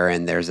future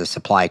wherein there's a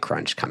supply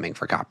crunch coming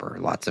for copper.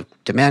 Lots of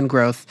demand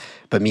growth,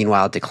 but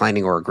meanwhile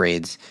declining ore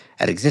grades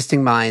at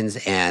existing mines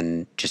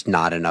and just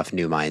not enough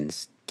new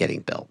mines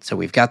getting built. So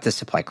we've got this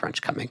supply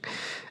crunch coming.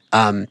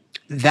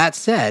 That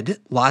said,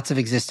 lots of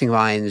existing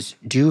mines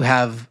do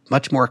have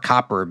much more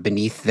copper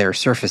beneath their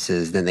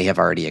surfaces than they have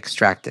already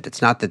extracted.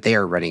 It's not that they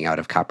are running out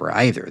of copper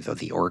either, though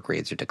the ore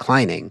grades are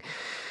declining.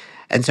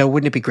 And so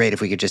wouldn't it be great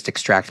if we could just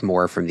extract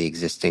more from the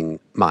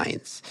existing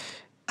mines?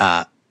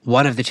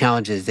 One of the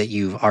challenges that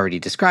you've already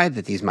described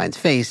that these mines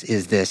face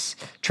is this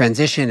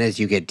transition as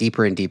you get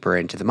deeper and deeper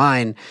into the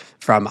mine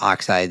from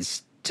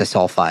oxides to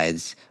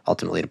sulfides,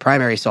 ultimately to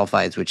primary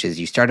sulfides, which is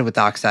you started with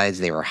oxides.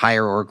 They were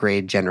higher ore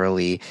grade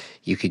generally.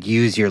 You could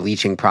use your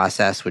leaching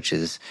process, which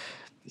is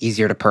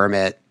easier to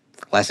permit,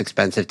 less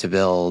expensive to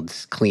build,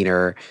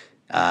 cleaner.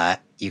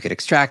 You could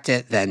extract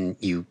it, then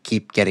you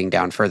keep getting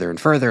down further and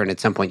further, and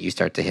at some point you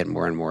start to hit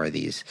more and more of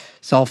these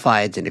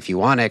sulfides. And if you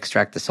want to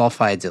extract the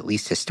sulfides, at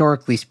least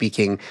historically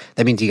speaking,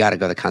 that means you got to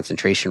go the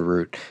concentration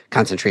route.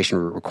 Concentration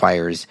route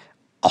requires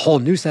a whole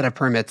new set of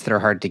permits that are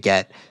hard to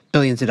get,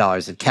 billions of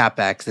dollars of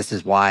capex. This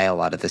is why a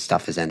lot of this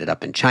stuff has ended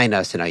up in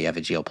China. So now you have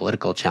a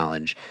geopolitical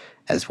challenge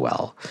as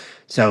well.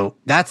 So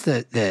that's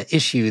the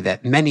issue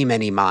that many,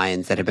 many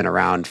mines that have been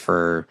around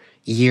for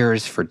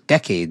years, for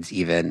decades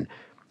even,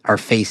 are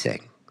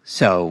facing.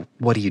 So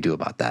what do you do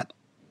about that?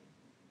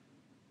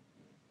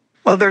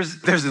 Well,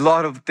 there's a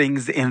lot of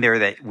things in there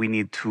that we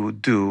need to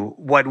do.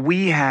 What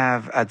we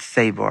have at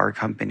Ceibo, our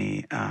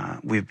company,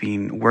 we've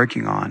been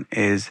working on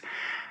is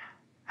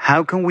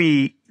how can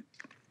we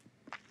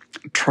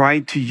try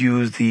to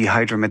use the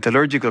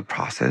hydrometallurgical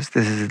process,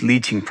 this is a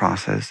leaching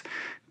process,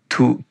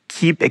 to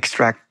keep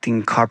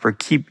extracting copper,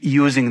 keep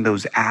using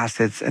those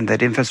assets and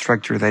that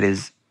infrastructure that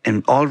is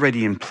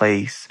already in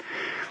place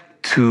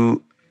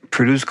to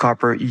produce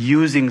copper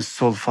using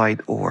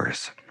sulfide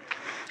ores.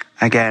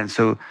 Again,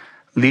 so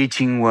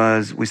leaching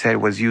was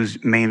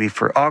used mainly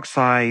for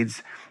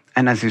oxides,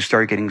 and as you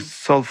start getting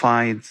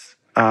sulfides,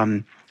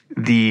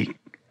 the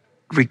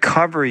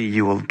recovery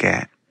you will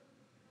get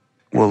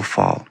will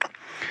fall.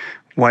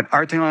 What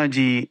our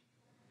technology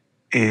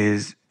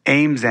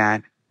aims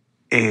at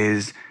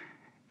is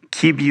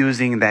keep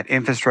using that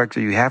infrastructure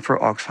you have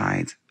for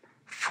oxides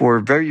for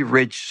very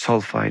rich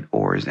sulfide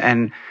ores.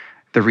 And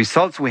the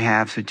results we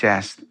have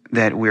suggest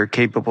that we're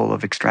capable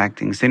of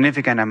extracting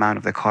significant amount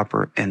of the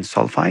copper and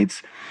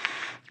sulfides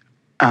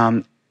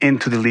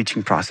into the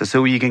leaching process.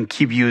 So you can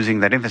keep using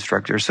that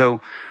infrastructure.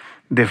 So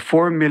the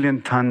 4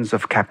 million tons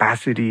of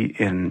capacity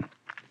in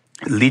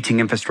leaching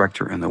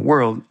infrastructure in the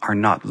world are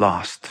not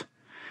lost.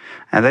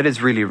 And that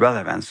is really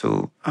relevant.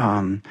 So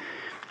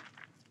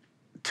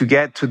to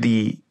get to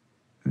the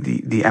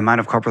amount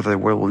of copper that the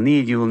world will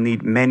need, you will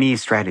need many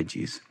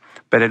strategies.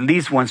 But at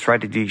least one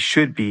strategy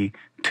should be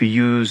to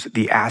use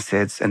the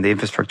assets and the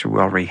infrastructure we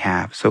already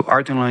have. So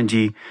our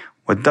technology,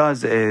 what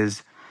does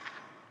is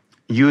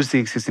use the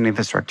existing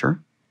infrastructure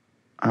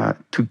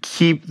to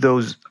keep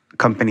those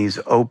companies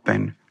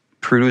open,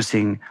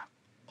 producing,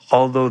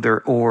 although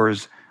their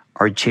ores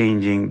are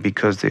changing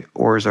because the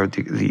ores are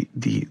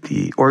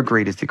the ore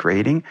grade is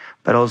degrading,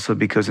 but also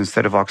because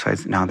instead of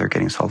oxides, now they're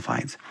getting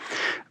sulfides.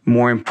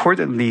 More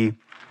importantly,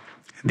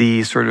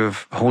 the sort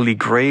of holy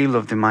grail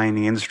of the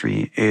mining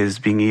industry is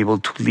being able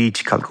to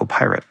leach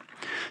chalcopyrite.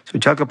 So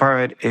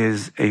chalcopyrite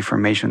is a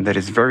formation that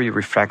is very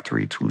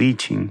refractory to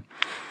leaching.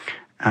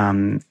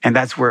 And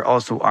that's where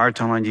also our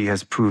technology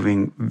has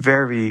proven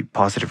very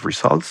positive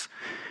results.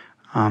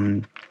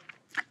 And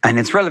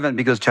it's relevant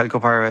because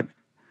chalcopyrite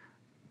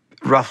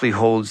roughly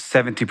holds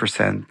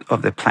 70%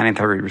 of the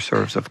planetary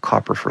reserves of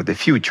copper for the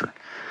future.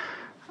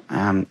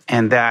 And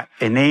that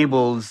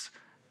enables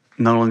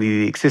not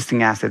only the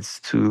existing assets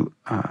to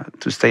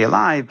stay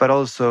alive, but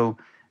also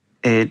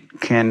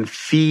it can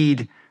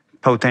feed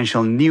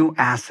potential new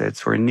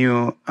assets or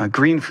new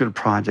greenfield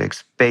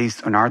projects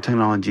based on our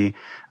technology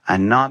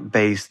and not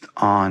based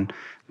on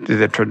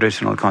the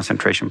traditional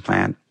concentration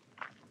plant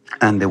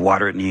and the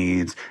water it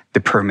needs, the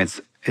permits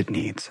it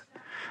needs.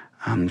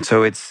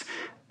 So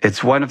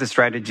it's one of the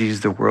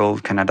strategies the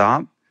world can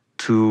adopt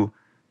to,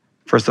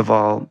 first of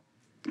all,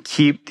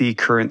 keep the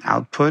current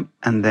output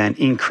and then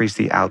increase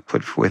the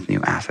output with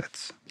new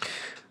assets.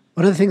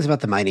 One of the things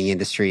about the mining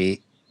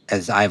industry,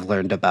 as I've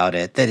learned about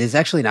it, that is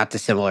actually not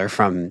dissimilar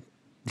from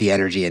the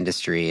energy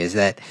industry, is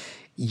that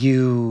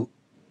you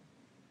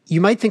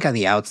might think on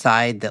the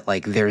outside that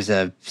like there's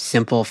a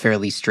simple,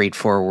 fairly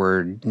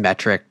straightforward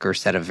metric or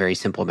set of very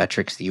simple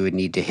metrics that you would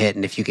need to hit.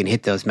 And if you can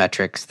hit those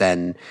metrics,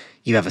 then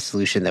you have a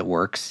solution that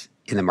works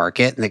in the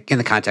market. In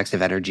the context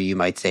of energy, you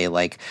might say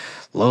like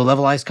low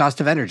levelized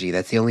cost of energy.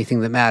 That's the only thing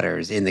that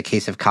matters. In the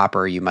case of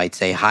copper, you might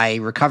say high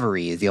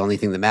recovery is the only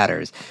thing that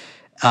matters.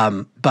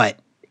 But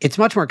it's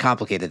much more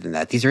complicated than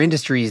that. These are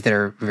industries that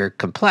are very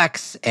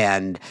complex,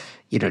 and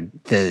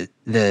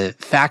the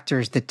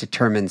factors that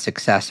determine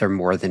success are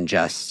more than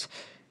just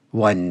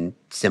one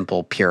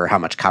simple, pure, how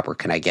much copper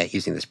can I get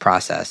using this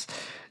process?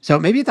 So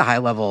maybe at the high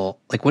level,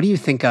 like what do you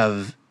think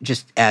of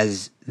just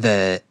as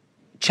the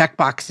check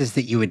boxes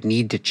that you would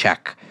need to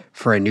check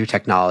for a new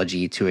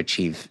technology to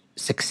achieve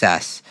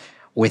success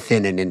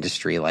within an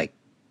industry like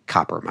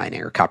copper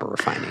mining or copper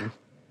refining?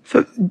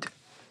 So,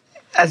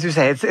 as you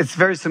say, it's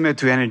very similar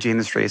to energy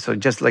industry. So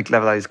just like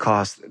levelized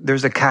cost,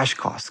 there's a cash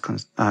cost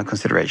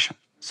consideration.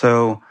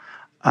 So,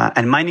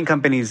 and mining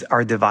companies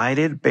are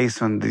divided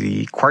based on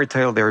the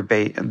quartile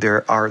they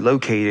are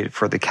located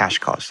for the cash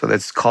cost. So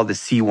that's called the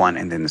C1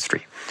 in the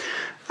industry.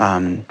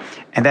 And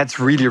that's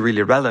really,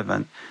 really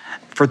relevant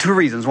for two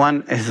reasons.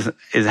 One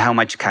is how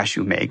much cash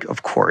you make,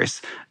 of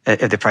course,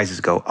 if the prices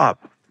go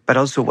up, but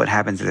also what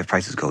happens if the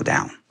prices go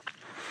down.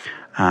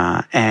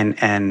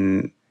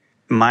 And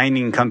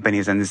mining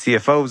companies and the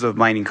CFOs of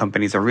mining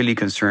companies are really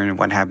concerned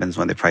what happens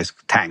when the price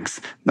tanks.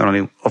 Not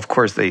only, of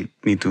course, they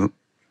need to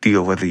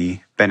deal with the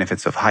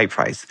benefits of high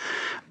price,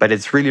 but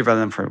it's really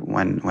relevant for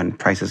when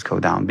prices go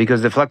down,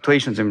 because the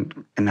fluctuations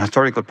in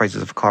historical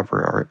prices of copper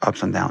are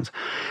ups and downs.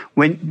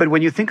 But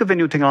when you think of a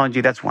new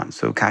technology, that's one.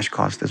 So cash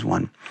cost is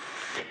one.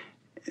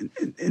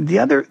 The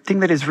other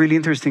thing that is really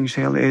interesting,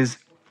 Shayle, is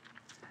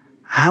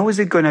how is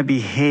it going to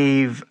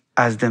behave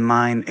as the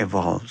mine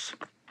evolves.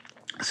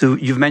 So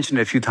you've mentioned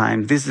it a few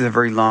times, this is a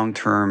very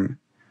long-term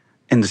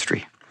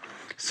industry.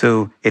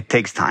 So it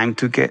takes time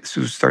to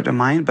start a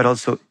mine, but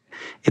also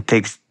it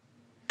takes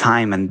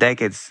time and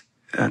decades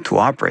to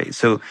operate.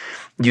 So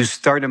you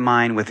start a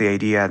mine with the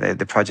idea that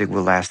the project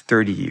will last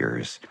 30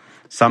 years.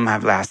 Some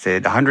have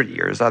lasted 100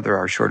 years, others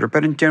are shorter.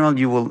 But in general,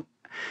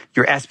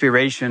 your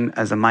aspiration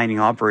as a mining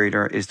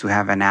operator is to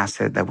have an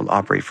asset that will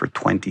operate for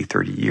 20,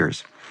 30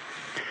 years.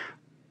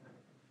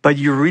 But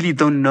you really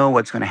don't know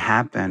what's going to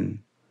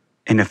happen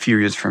in a few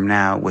years from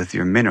now with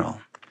your mineral.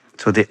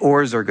 So the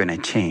ores are going to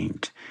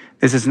change.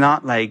 This is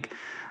not like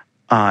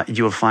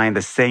you'll find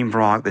the same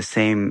rock, the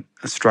same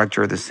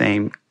structure, the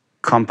same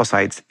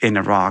composites in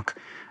a rock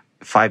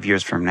 5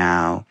 years from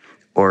now,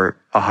 or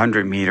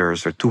 100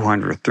 meters or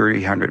 200 or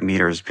 300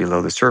 meters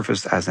below the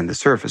surface as in the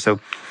surface. So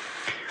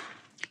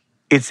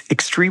it's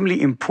extremely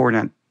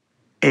important,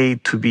 A,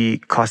 to be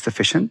cost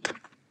efficient,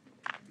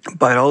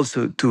 but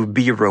also to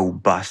be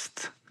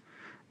robust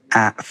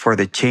for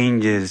the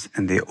changes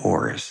in the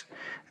ores.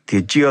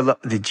 The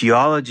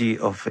geology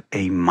of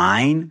a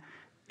mine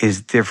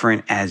is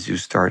different as you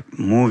start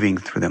moving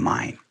through the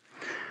mine.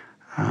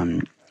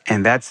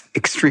 And that's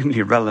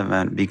extremely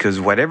relevant because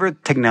whatever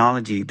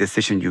technology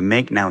decision you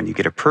make now and you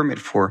get a permit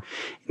for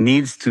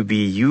needs to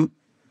be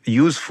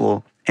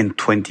useful in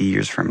 20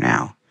 years from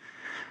now.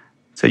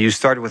 So you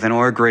start with an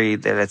ore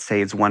grade that, let's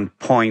say, it's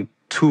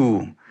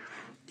 1.2.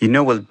 You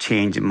know will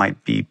change, it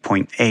might be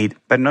 0.8.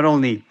 But not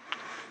only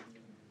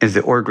is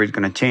the ore grade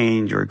going to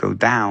change or go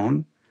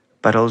down,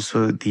 but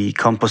also the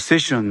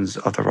compositions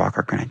of the rock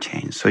are going to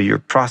change. So your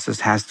process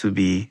has to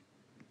be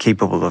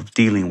capable of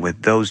dealing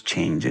with those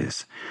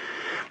changes.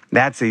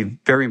 That's a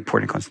very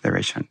important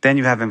consideration. Then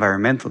you have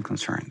environmental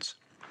concerns.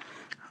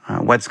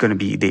 What's going to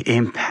be the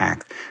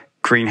impact?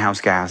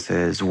 Greenhouse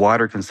gases,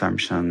 water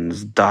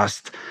consumptions,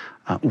 dust,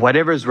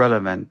 whatever is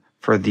relevant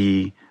for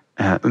the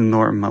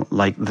normal,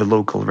 like the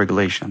local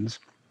regulations.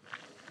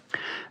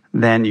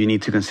 Then you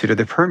need to consider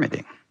the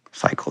permitting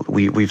cycle.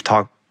 We've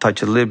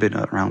touched a little bit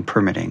around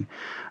permitting.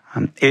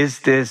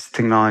 Is this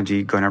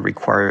technology going to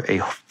require a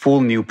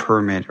full new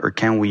permit, or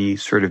can we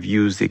sort of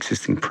use the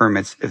existing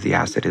permits if the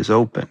asset is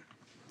open?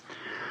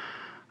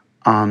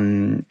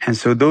 And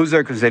so those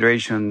are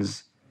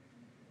considerations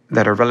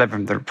that are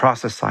relevant from the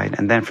process side.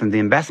 And then from the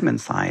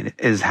investment side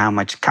is how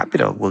much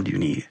capital will you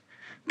need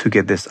to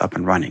get this up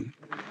and running?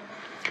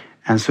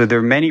 And so there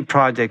are many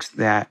projects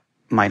that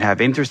might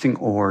have interesting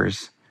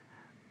ores,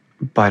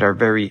 but are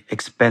very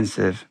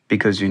expensive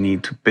because you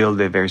need to build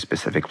a very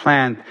specific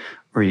plant,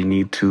 or you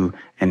need to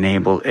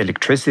enable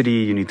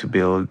electricity, you need to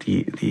build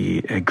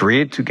the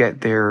grid to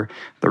get there,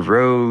 the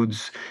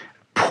roads,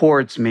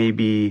 ports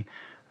maybe,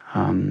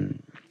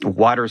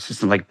 water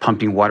system like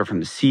pumping water from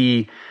the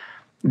sea.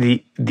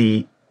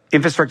 The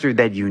infrastructure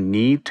that you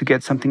need to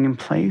get something in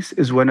place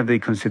is one of the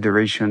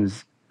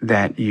considerations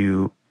that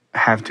you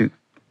have to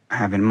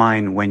have in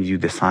mind when you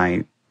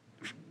decide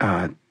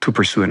to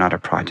pursue another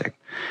project.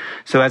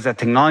 So as a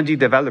technology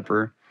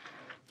developer,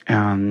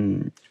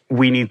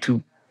 we need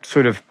to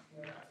sort of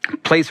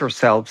place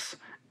ourselves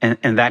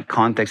in that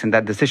context, in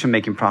that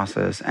decision-making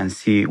process, and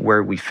see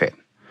where we fit.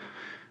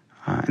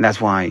 And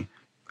that's why,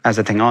 as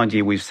a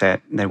technology, we've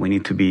said that we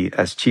need to be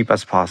as cheap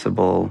as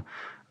possible,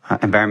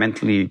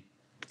 environmentally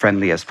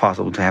friendly as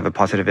possible to have a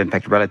positive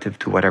impact relative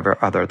to whatever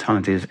other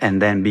alternatives,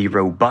 and then be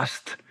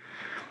robust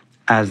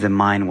as the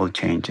mine will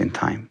change in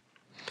time.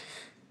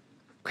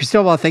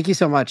 Cristóbal, thank you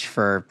so much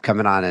for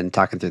coming on and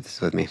talking through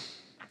this with me.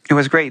 It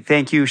was great.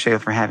 Thank you,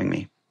 Shayle, for having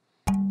me.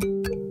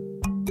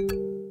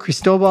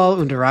 Cristóbal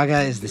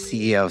Undurraga is the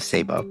CEO of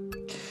Ceibo.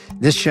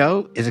 This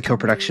show is a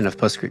co-production of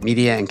Postscript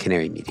Media and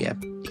Canary Media.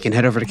 You can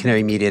head over to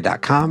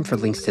canarymedia.com for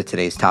links to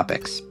today's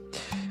topics.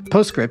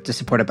 Postscript is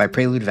supported by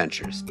Prelude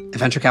Ventures, a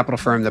venture capital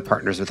firm that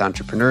partners with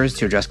entrepreneurs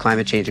to address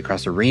climate change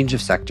across a range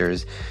of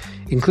sectors,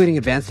 including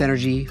advanced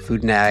energy,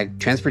 food and ag,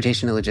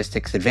 transportation and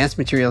logistics, advanced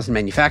materials and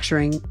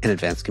manufacturing, and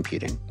advanced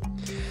computing.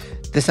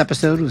 This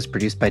episode was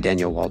produced by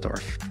Daniel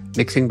Waldorf,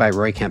 mixing by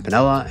Roy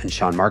Campanella and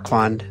Sean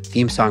Marquand,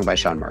 theme song by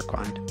Sean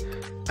Marquand.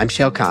 I'm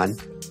Shayle Kann,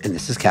 and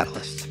this is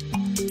Catalyst.